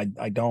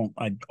don't,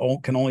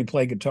 can only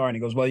play guitar. And he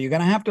goes, well, you're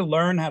going to have to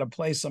learn how to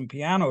play some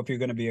piano if you're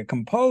going to be a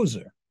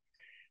composer.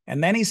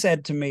 And then he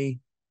said to me,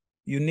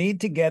 you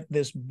need to get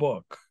this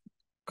book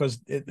because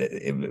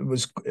it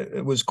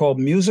was called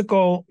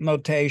Musical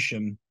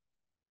Notation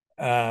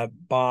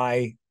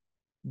by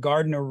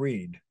Gardner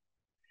Reed.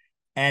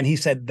 And he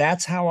said,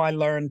 that's how I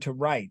learned to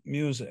write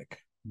music.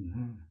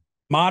 Mm-hmm.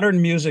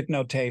 Modern Music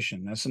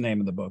Notation. That's the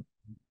name of the book.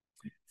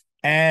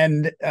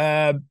 And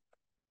I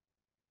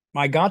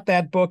got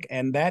that book,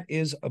 and that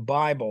is a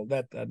Bible.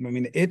 I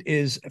mean, it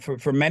is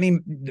for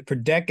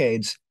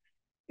decades.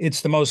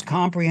 It's the most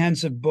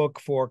comprehensive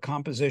book for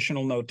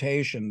compositional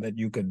notation that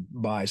you could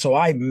buy. So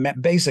I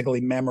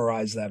basically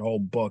memorized that whole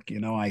book.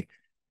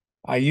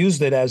 I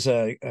used it as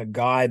a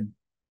guide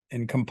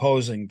in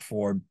composing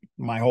for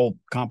my whole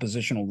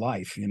compositional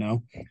life.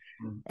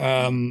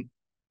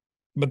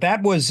 But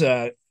that was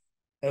a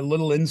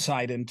little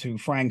insight into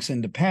Frank's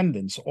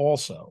independence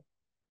also,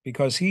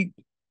 because he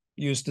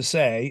used to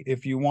say,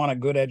 if you want a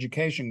good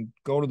education,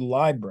 go to the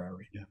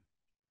library. Yeah.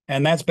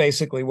 And that's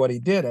basically what he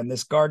did. And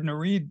this Gardner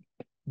Reed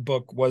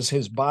book was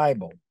his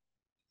Bible.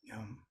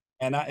 Yeah.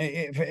 And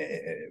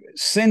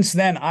since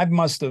then, I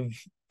must have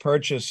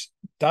purchased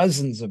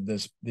dozens of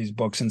these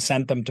books and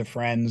sent them to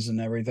friends and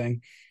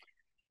everything.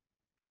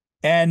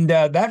 And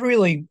that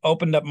really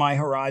opened up my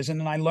horizon,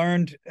 and I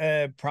learned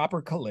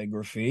proper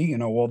calligraphy,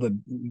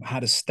 how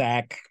to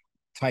stack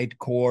tight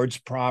chords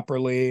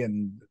properly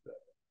and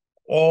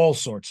all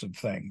sorts of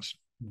things.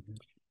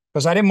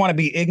 Because I didn't want to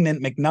be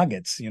ignorant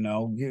McNuggets,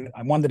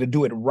 I wanted to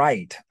do it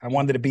right. I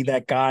wanted to be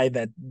that guy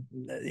that,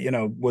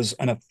 was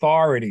an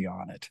authority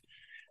on it.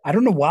 I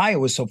don't know why it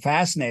was so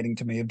fascinating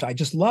to me. I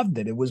just loved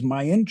it. It was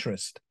my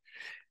interest.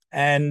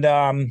 And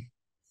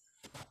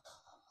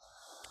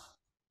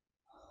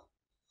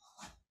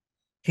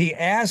he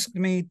asked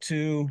me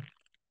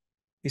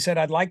he said,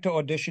 I'd like to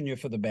audition you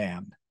for the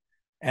band.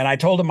 And I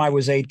told him I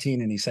was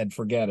 18, and he said,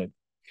 forget it.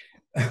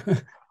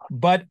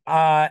 But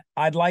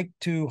I'd like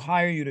to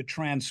hire you to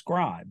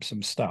transcribe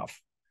some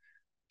stuff.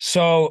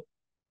 So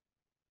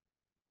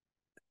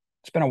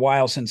it's been a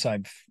while since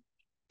I've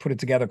put it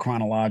together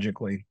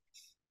chronologically.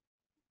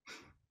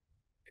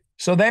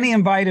 So then he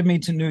invited me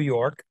to New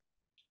York.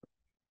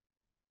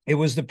 It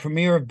was the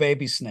premiere of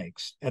Baby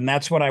Snakes. And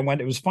that's what I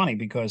went. It was funny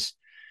because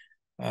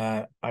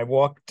I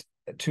walked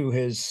to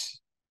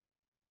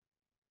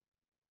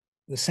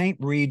the St.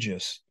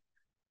 Regis,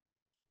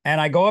 and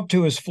I go up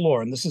to his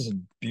floor, and this is a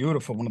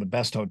beautiful, one of the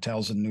best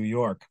hotels in New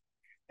York.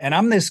 And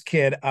I'm this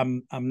kid,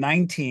 I'm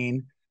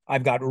 19.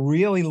 I've got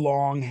really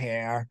long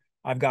hair.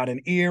 I've got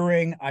an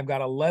earring. I've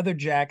got a leather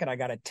jacket. I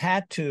got a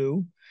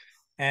tattoo,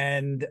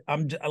 and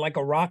I'm like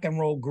a rock and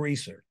roll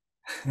greaser.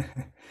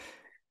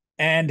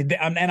 And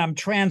I'm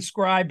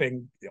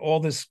transcribing all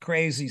this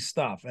crazy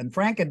stuff. And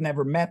Frank had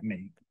never met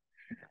me.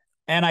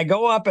 And I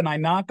go up and I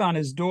knock on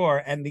his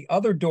door, and the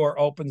other door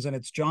opens, and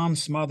it's John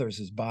Smothers,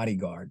 his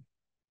bodyguard.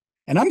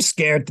 And I'm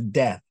scared to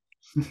death,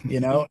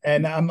 and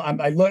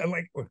I look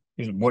like,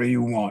 he said, what do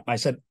you want? I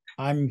said,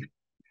 I'm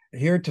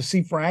here to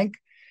see Frank.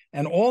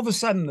 And all of a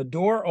sudden the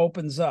door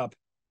opens up,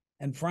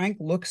 and Frank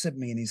looks at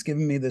me, and he's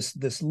giving me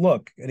this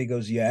look, and he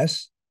goes,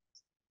 yes.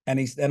 And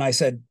I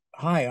said,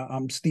 hi,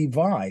 I'm Steve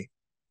Vai.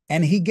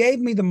 And he gave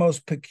me the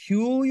most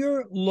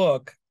peculiar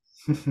look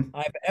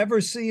I've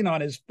ever seen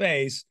on his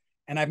face.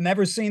 And I've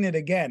never seen it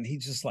again.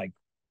 He's just like,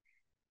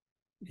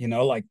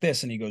 like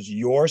this. And he goes,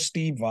 you're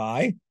Steve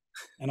Vai?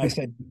 And I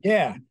said,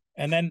 yeah.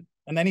 And then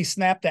he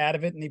snapped out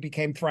of it, and he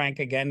became Frank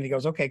again. And he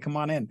goes, okay, come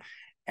on in.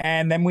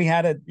 And then we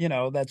had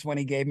that's when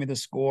he gave me the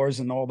scores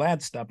and all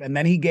that stuff. And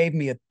then he gave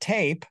me a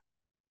tape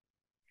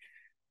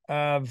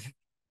it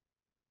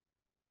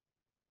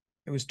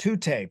was 2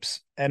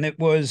 tapes. And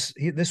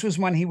this was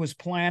when he was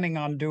planning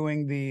on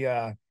doing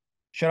the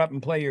shut up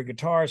and play your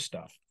guitar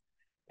stuff.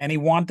 And he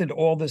wanted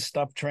all this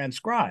stuff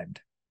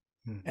transcribed.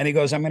 And he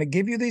goes, I'm going to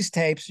give you these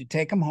tapes. You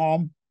take them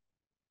home,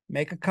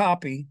 make a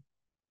copy,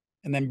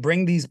 and then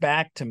bring these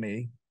back to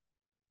me.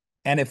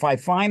 And if I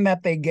find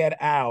that they get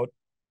out,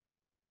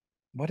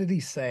 what did he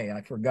say?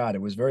 I forgot.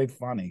 It was very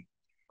funny.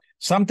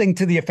 Something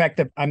to the effect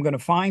of, I'm going to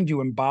find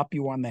you and bop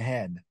you on the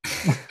head.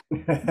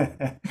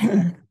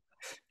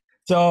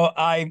 So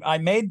I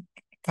made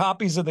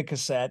copies of the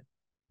cassette,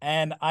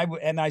 and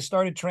I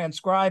started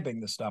transcribing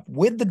the stuff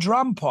with the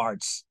drum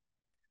parts.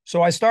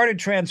 So I started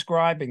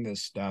transcribing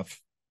this stuff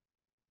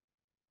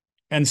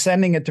and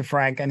sending it to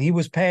Frank, and he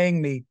was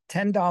paying me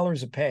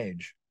 $10 a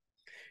page.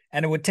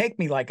 And it would take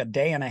me like a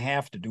day and a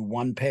half to do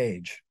 1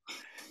 page.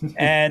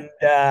 And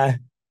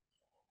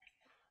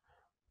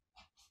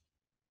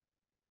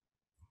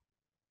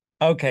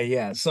okay,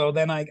 yeah. So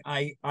then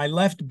I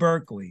left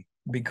Berkeley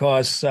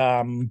because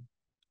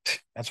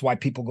that's why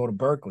people go to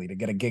Berkeley, to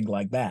get a gig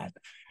like that.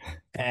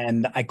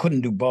 And I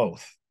couldn't do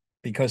both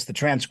because the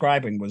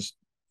transcribing was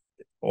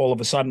all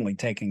of a sudden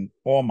taking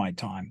all my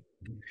time.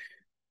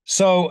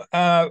 So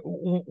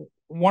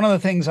one of the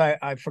things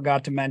I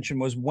forgot to mention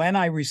was when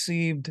I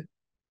received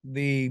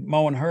the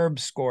Moe and Herb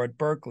score at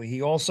Berkeley,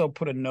 he also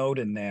put a note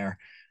in there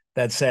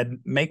that said,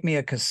 make me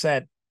a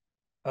cassette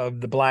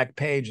of the Black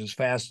Page as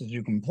fast as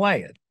you can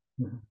play it.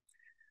 Mm-hmm.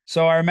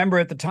 So I remember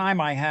at the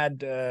time I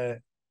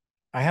hadn't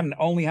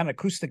only had an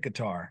acoustic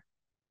guitar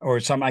or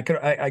some, I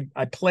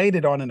played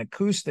it on an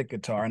acoustic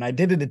guitar, and I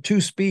did it at 2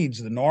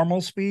 speeds, the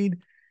normal speed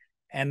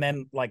and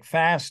then like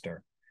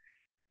faster.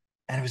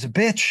 And it was a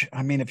bitch.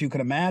 I mean, if you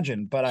can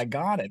imagine, but I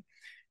got it.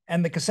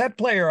 And the cassette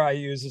player I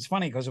used, it's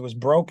funny because it was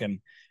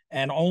broken.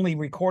 and only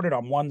recorded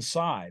on one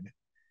side.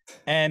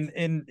 And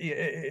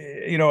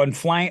in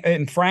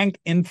Frank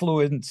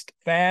influenced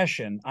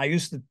fashion, I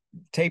used to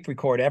tape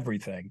record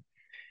everything.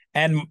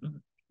 And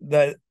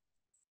the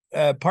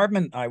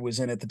apartment I was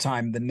in at the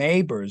time, the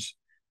neighbors,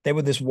 they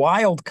were this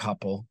wild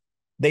couple.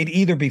 They'd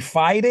either be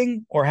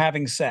fighting or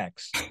having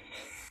sex.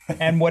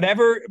 And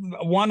whatever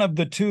one of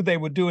the two they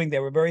were doing, they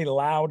were very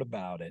loud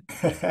about it.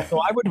 So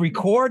I would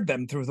record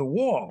them through the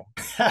wall.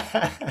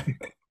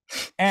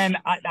 And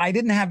I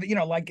didn't have,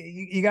 like,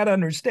 you got to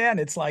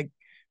understand, it's like,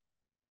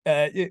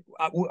 I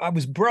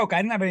was broke. I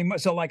didn't have any money.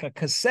 So like a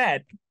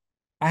cassette,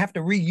 I have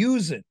to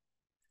reuse it.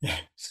 Yeah.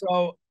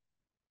 So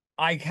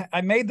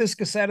I made this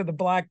cassette of the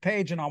Black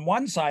Page, and on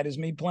one side is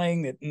me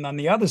playing it, and on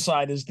the other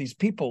side is these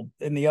people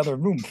in the other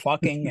room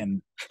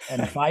fucking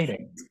and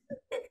fighting.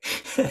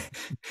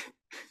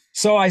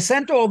 So I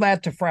sent all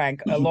that to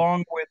Frank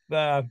along with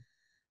a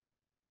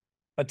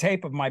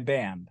tape of my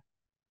band.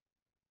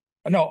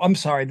 No, I'm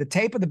sorry. The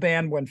tape of the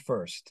band went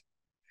first.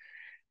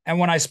 And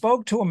when I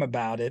spoke to him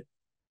about it,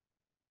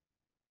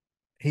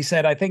 he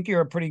said, I think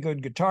you're a pretty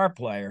good guitar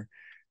player.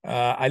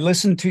 I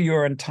listened to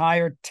your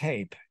entire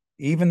tape,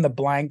 even the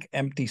blank,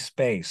 empty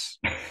space.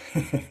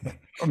 I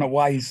don't know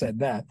why he said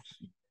that.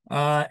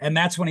 And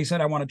that's when he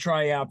said, I want to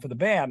try you out for the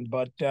band.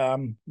 But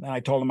I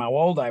told him how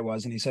old I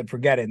was, and he said,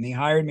 forget it. And he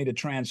hired me to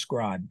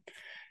transcribe.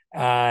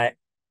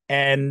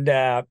 And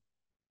I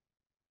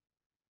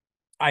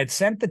had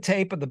sent the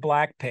tape of the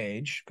Black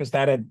Page because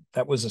that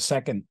was a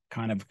second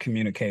kind of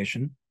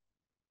communication.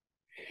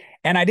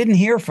 And I didn't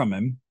hear from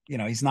him.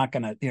 He's not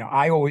going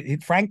to,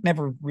 Frank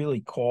never really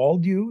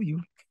called you.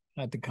 You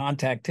had to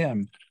contact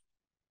him.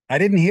 I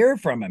didn't hear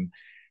from him.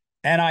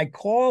 And I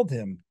called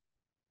him,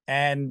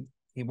 and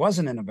he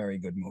wasn't in a very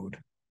good mood.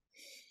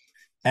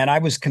 And I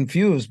was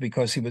confused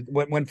because he was,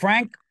 when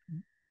Frank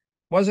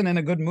wasn't in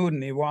a good mood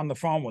and you were on the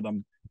phone with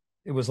him,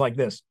 it was like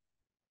this.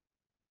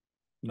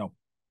 No.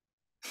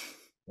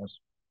 Yes.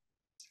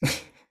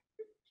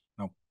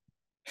 No.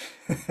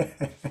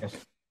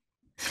 Yes.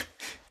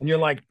 And you're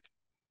like,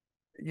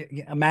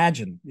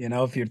 imagine,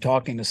 if you're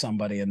talking to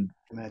somebody and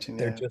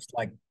they're just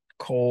like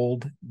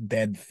cold,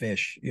 dead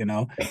fish,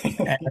 and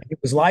it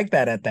was like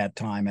that at that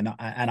time. And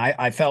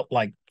I felt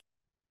like,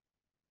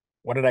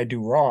 what did I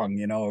do wrong?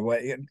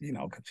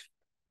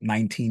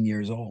 19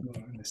 years old. I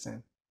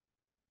understand.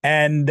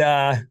 And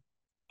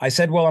I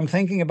said, well, I'm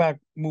thinking about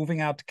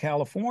moving out to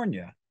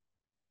California.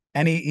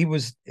 And he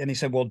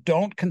said, well,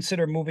 don't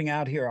consider moving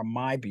out here on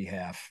my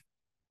behalf.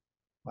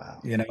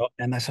 Wow.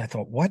 And I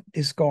thought, what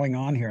is going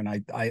on here? And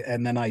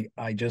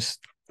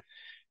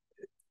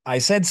I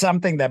said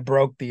something that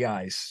broke the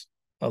ice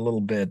a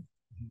little bit.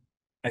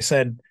 I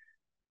said,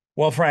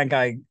 well, Frank,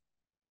 I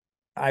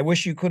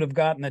wish you could have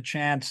gotten a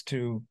chance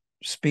to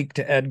speak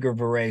to Edgar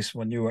Varese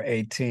when you were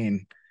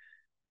 18,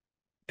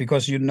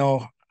 because you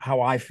know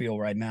how I feel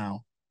right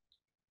now.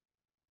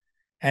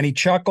 And he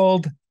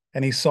chuckled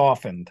and he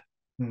softened.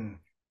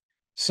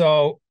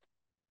 So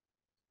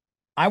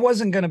I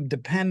wasn't going to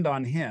depend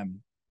on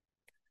him.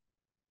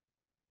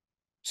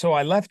 So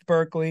I left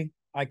Berkeley.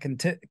 I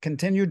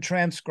continued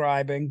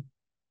transcribing,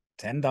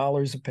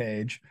 $10 a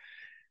page.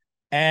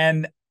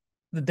 And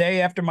the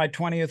day after my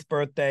 20th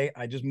birthday,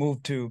 I just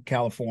moved to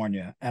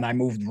California, and I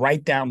moved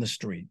right down the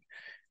street.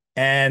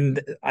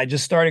 And I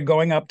just started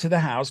going up to the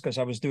house because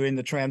I was doing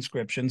the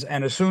transcriptions.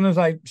 And as soon as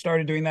I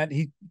started doing that,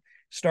 he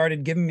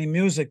started giving me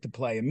music to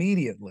play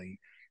immediately.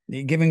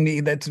 He gave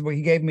me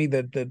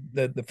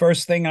the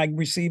first thing I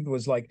received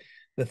was like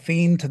the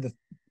theme to the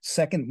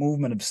second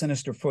movement of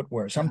Sinister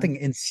Footwear, something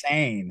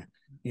insane,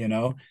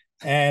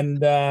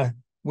 and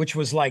which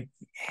was like,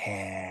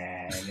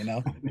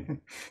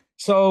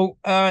 So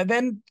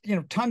then,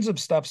 tons of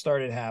stuff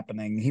started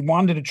happening. He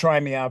wanted to try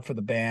me out for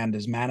the band.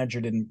 His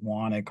manager didn't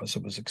want it because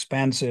it was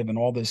expensive and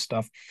all this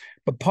stuff.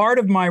 But part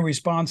of my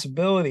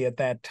responsibility at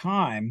that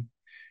time,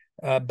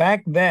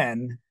 back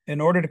then,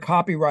 in order to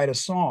copyright a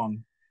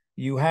song,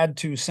 you had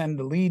to send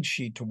the lead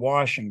sheet to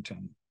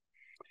Washington.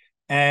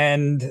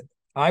 And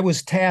I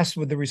was tasked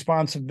with the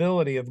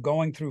responsibility of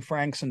going through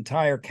Frank's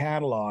entire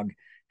catalog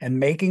and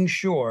making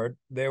sure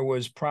there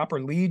was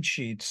proper lead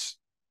sheets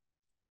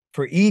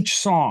for each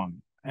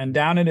song. And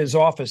down in his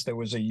office, there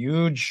was a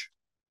huge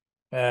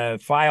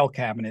file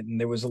cabinet, and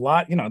there was a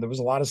lot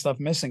of stuff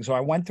missing. So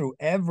I went through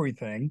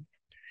everything.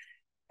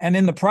 And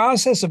in the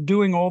process of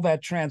doing all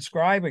that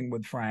transcribing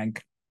with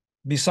Frank,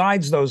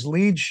 besides those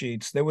lead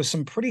sheets, there was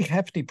some pretty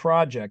hefty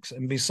projects.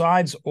 And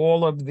besides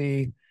all of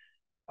the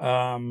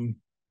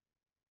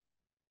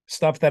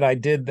stuff that I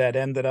did that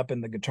ended up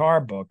in the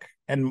guitar book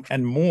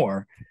and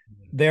more,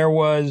 there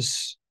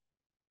was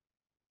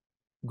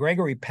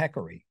Gregory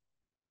Peccary.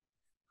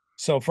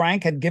 So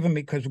Frank had given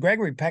me, because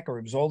Gregory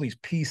Peccary was all these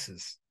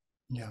pieces.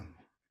 Yeah.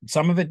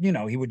 Some of it,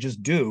 he would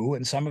just do,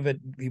 and some of it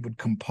he would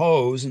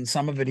compose, and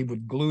some of it he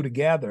would glue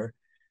together.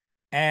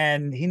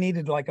 And he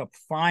needed like a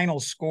final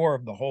score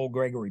of the whole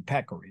Gregory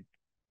Peccary.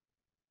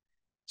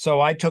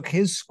 So I took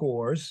his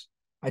scores,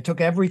 I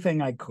took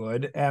everything I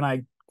could, and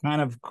I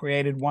kind of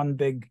created one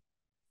big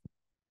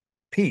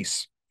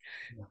piece.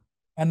 Yeah.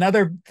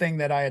 Another thing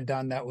that I had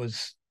done that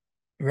was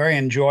very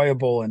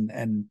enjoyable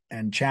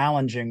and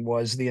challenging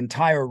was the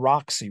entire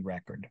Roxy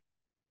record,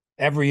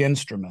 every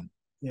instrument.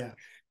 Yeah.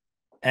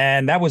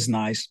 And that was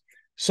nice.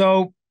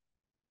 So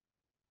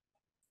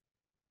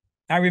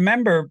I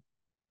remember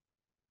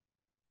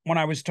when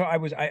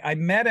I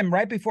met him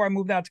right before I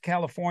moved out to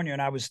California,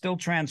 and I was still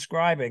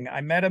transcribing.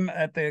 I met him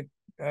at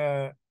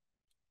the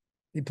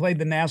he played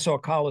the Nassau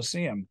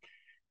Coliseum,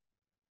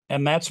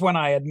 and that's when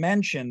I had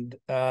mentioned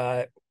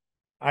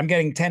I'm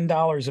getting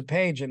 $10 a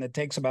page, and it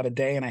takes about a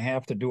day and a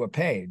half to do a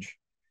page.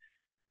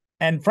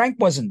 And Frank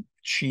wasn't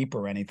cheap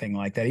or anything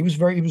like that. He was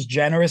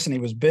generous, and he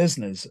was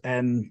business,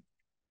 and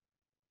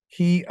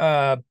he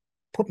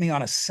put me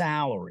on a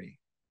salary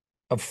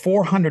of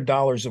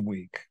 $400 a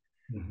week.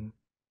 Mm-hmm.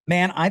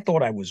 Man, I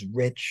thought I was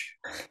rich.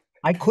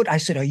 I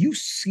said, are you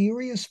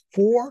serious?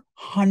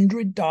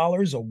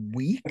 $400 a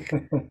week?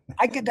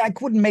 I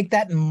couldn't make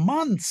that in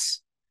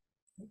months.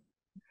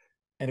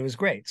 And it was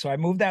great. So I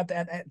moved out.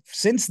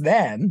 Since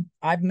then,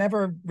 I've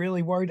never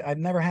really worried. I've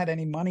never had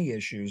any money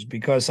issues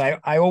because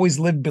I always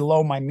lived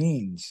below my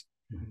means.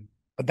 Mm-hmm.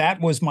 But that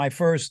was my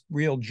first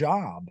real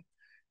job.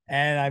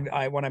 And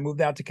I when I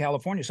moved out to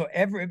California, so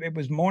it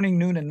was morning,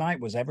 noon, and night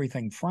was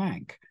everything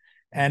Frank.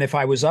 And if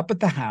I was up at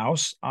the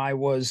house, I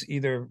was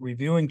either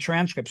reviewing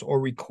transcripts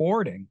or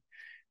recording.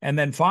 And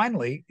then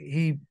finally,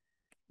 he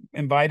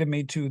invited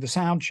me to the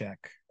sound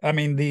check. I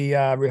mean, the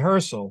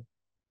rehearsal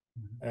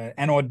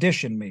and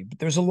auditioned me. But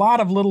there's a lot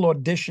of little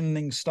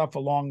auditioning stuff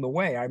along the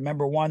way. I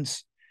remember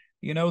once,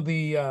 you know,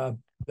 the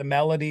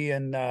melody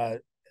and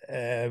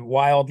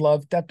Wild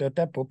Love.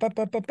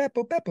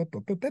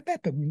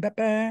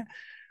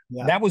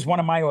 Yeah. That was one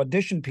of my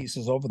audition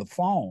pieces over the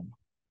phone.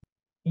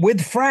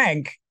 With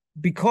Frank,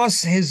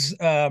 because his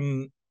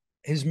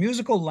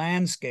musical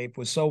landscape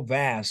was so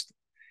vast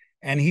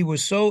and he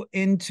was so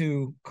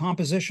into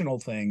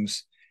compositional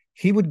things,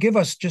 he would give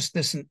us just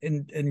this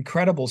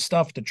incredible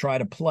stuff to try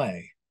to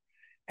play.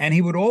 And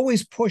he would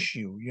always push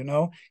you, you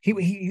know. He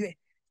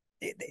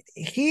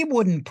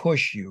wouldn't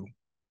push you.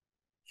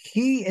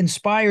 He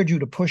inspired you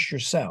to push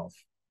yourself.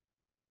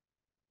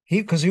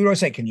 Because he would always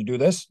say, "Can you do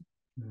this?"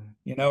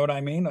 You know what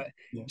I mean?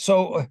 Yeah.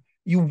 So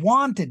you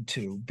wanted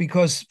to,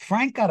 because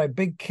Frank got a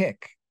big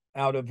kick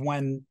out of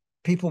when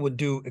people would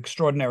do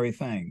extraordinary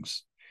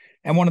things.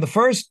 And one of the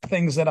first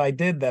things that I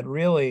did that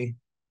really,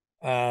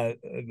 I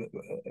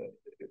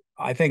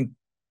think,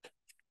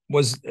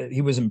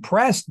 he was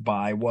impressed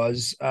by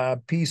was a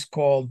piece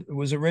called, it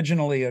was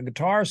originally a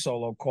guitar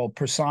solo called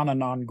Persona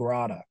Non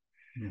Grata.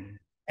 Mm-hmm.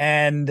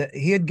 And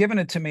he had given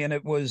it to me, and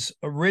it was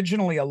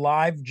originally a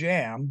live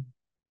jam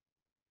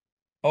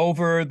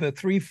over the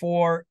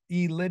 3/4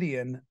 E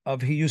Lydian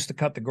of He Used to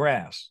Cut the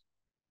Grass.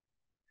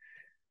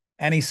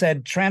 And he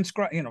said,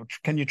 transcribe, you know,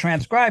 can you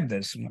transcribe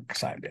this?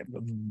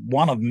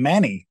 One of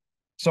many.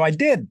 So I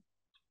did.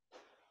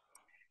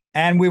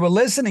 And we were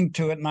listening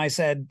to it, and I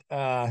said,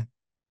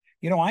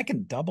 you know, I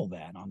can double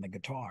that on the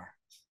guitar.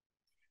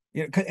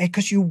 You know,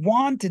 because you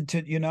wanted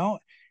to, you know.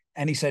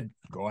 And he said,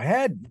 go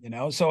ahead, you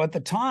know. So at the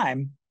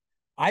time,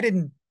 I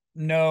didn't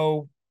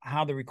know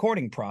how the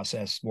recording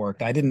process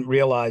worked. I didn't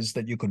realize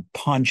that you could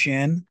punch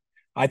in.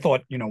 I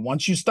thought, you know,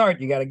 once you start,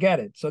 you got to get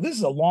it. So this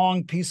is a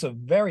long piece of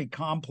very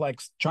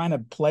complex, trying to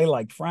play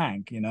like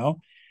Frank, you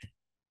know.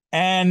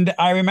 And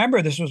I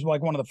remember this was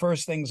like one of the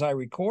first things I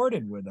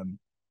recorded with him.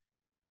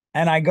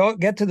 And I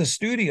get to the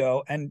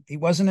studio, and he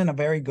wasn't in a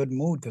very good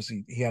mood because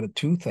he had a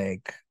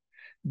toothache.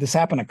 This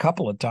happened a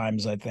couple of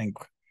times, I think.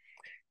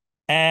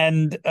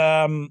 And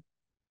I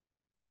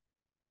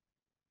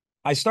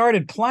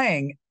started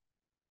playing,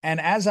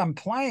 and as I'm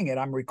playing it,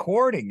 I'm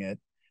recording it.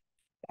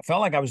 I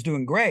felt like I was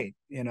doing great,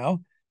 you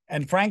know.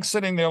 And Frank's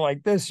sitting there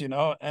like this, you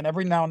know, and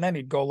every now and then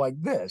he'd go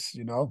like this,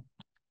 you know.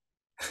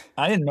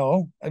 I didn't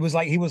know. It was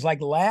like he was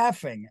like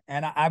laughing,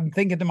 and I'm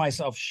thinking to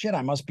myself, "Shit,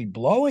 I must be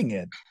blowing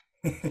it."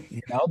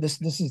 You know,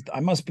 this is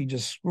I must be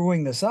just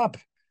screwing this up,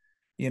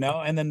 you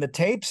know. And then the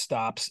tape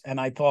stops, and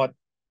I thought,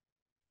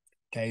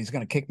 "Okay, he's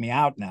going to kick me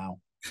out now."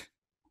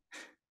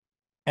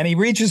 And he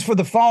reaches for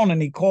the phone,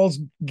 and he calls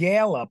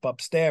Gail up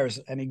upstairs,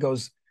 and he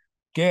goes,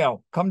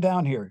 "Gail, come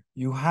down here.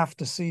 You have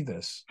to see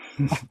this."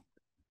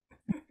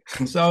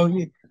 So,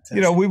 you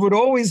know, we would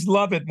always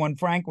love it when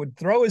Frank would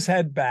throw his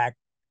head back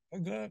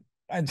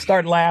and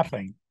start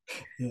laughing.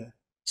 Yeah.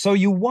 So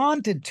you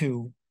wanted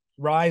to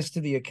rise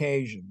to the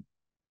occasion.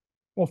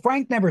 Well,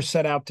 Frank never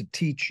set out to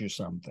teach you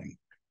something.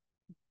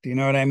 Do you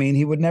know what I mean?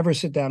 He would never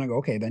sit down and go,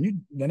 okay,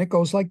 then it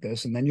goes like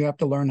this, and then you have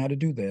to learn how to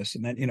do this.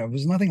 And then, you know, it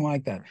was nothing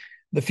like that.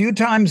 The few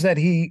times that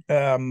he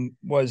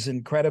was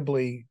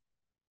incredibly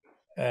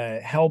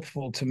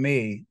helpful to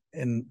me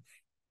and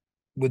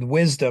with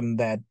wisdom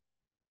that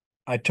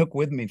I took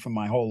with me from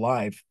my whole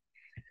life,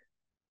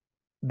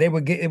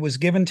 it was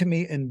given to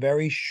me in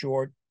very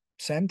short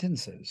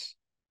sentences,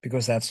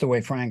 because that's the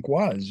way Frank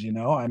was. You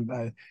know,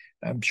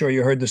 I'm sure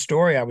you heard the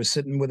story. I was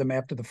sitting with him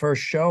after the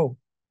first show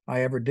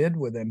I ever did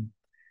with him.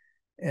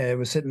 I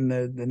was sitting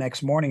the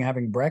next morning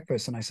having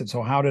breakfast, and I said,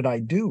 "So how did I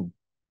do?"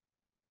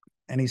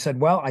 And he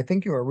said, well, I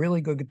think you're a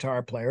really good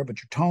guitar player, but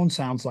your tone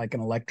sounds like an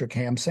electric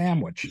ham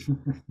sandwich.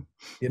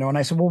 And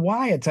I said, well,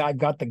 why? I've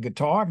got the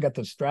guitar, I've got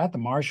the Strat, the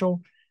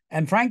Marshall.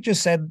 And Frank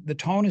just said, the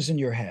tone is in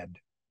your head.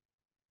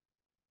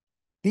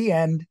 The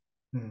end.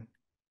 Mm.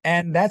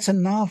 And that's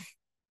enough.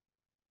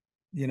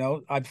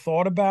 I've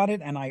thought about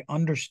it and I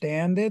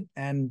understand it,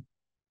 and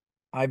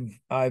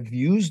I've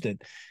used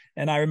it.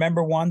 And I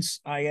remember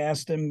once I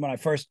asked him when I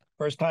first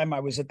time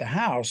I was at the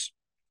house,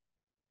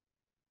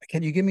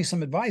 can you give me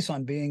some advice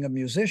on being a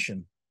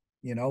musician?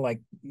 And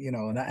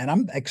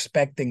I'm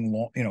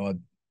expecting a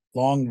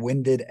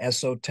long-winded,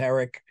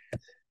 esoteric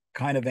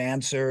kind of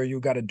answer. You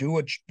got to do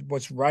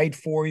what's right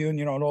for you, and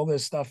and all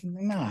this stuff.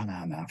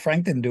 No.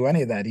 Frank didn't do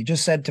any of that. He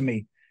just said to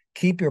me,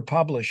 keep your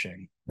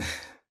publishing.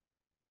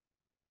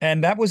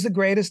 And that was the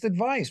greatest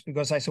advice,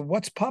 because I said,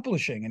 what's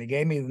publishing? And he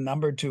gave me the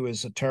number to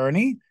his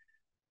attorney.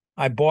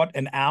 I bought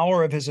an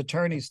hour of his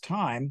attorney's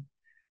time.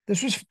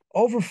 This was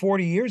over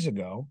 40 years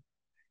ago.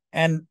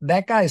 And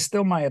that guy is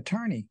still my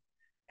attorney.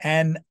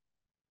 And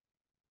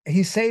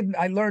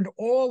I learned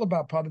all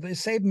about publishing. It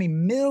saved me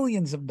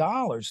millions of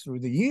dollars through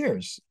the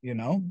years.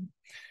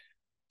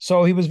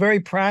 So he was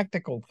very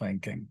practical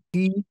thinking.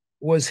 He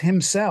was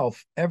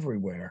himself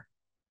everywhere,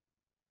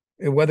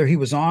 whether he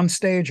was on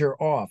stage or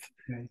off.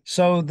 Okay.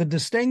 So the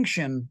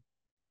distinction,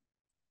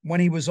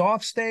 when he was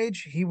off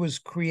stage, he was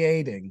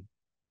creating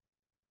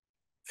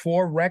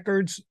for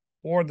records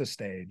or the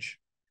stage.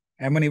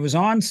 And when he was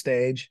on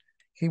stage,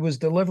 he was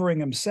delivering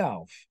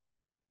himself.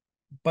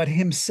 But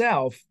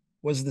himself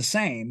was the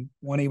same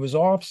when he was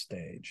off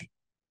stage.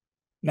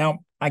 Now,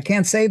 I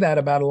can't say that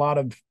about a lot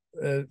of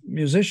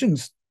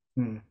musicians,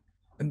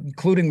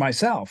 including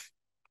myself.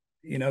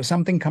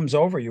 Something comes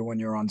over you when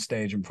you're on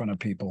stage in front of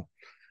people.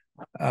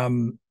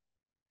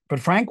 But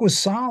Frank was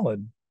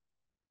solid.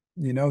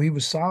 He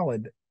was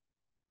solid.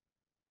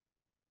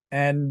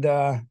 And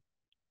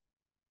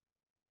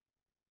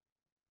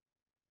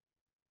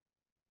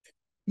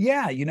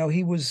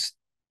he was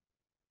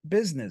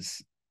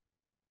business.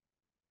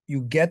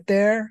 You get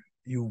there,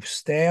 you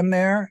stand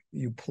there,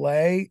 you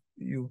play,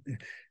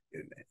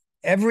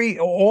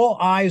 all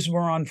eyes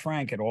were on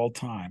Frank at all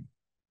time,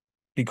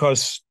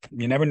 because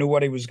you never knew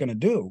what he was going to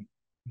do.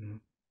 Mm-hmm.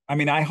 I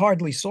mean, I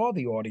hardly saw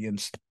the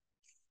audience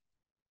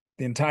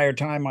the entire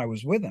time I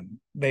was with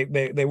him.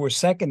 They were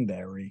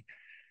secondary.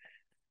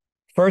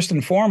 First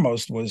and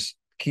foremost was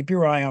keep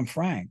your eye on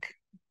Frank,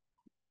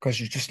 because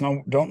you just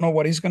don't know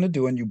what he's going to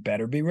do, and you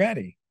better be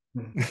ready.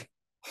 Mm-hmm.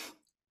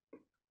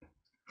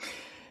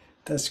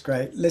 That's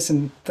great.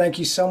 Listen, thank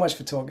you so much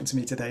for talking to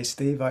me today,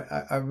 Steve.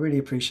 I really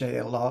appreciate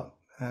it a lot.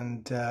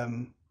 And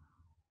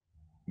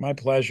my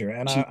pleasure.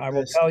 And I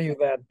will tell you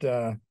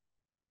that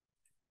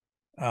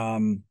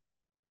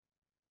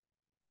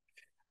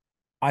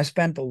I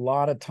spent a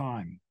lot of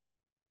time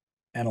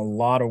and a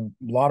lot of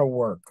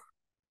work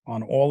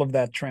on all of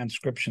that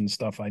transcription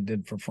stuff I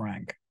did for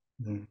Frank.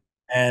 Mm-hmm.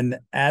 And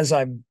as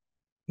I've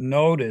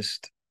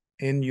noticed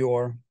in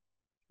your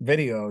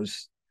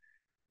videos,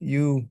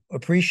 you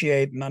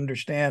appreciate and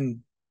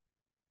understand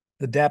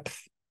the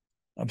depth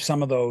of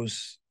some of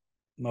those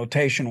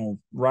notational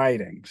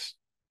writings.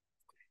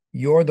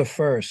 You're the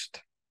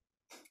first.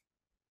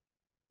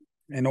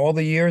 In all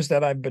the years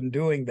that I've been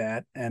doing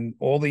that, and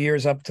all the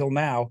years up till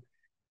now,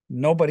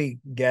 nobody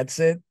gets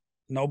it.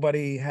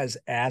 Nobody has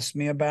asked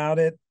me about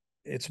it.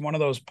 It's one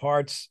of those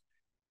parts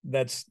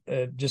that's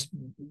just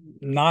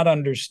not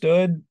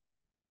understood.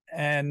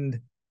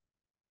 And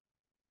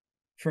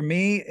for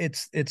me,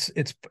 it's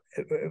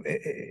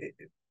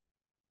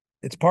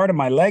part of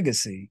my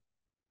legacy,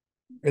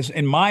 is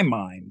in my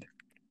mind,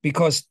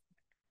 because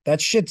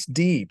that shit's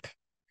deep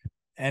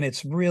and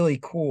it's really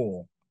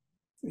cool.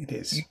 It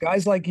is.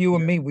 Guys like you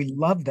and me, we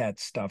love that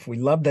stuff. We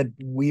love that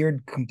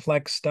weird,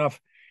 complex stuff.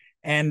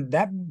 And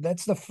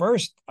that's the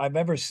first I've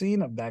ever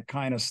seen of that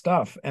kind of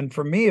stuff. And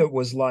for me, it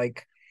was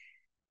like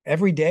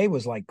every day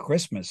was like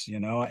Christmas,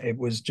 it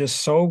was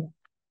just so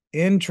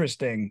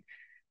interesting.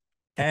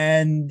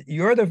 And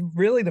you're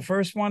really the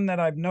first one that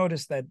I've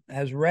noticed that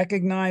has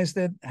recognized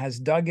it, has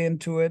dug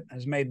into it,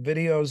 has made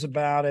videos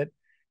about it.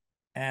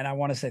 And I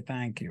want to say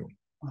thank you.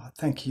 Oh,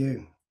 thank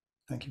you.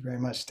 Thank you very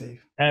much,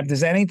 Steve. And if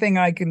there's anything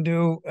I can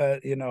do,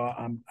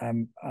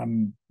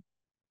 I'm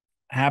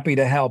happy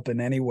to help in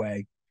any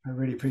way. I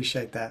really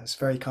appreciate that. It's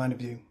very kind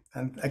of you.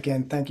 And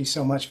again, thank you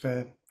so much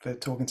for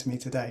talking to me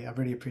today. I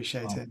really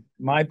appreciate it.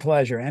 My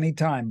pleasure.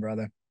 Anytime,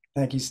 brother.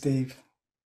 Thank you, Steve.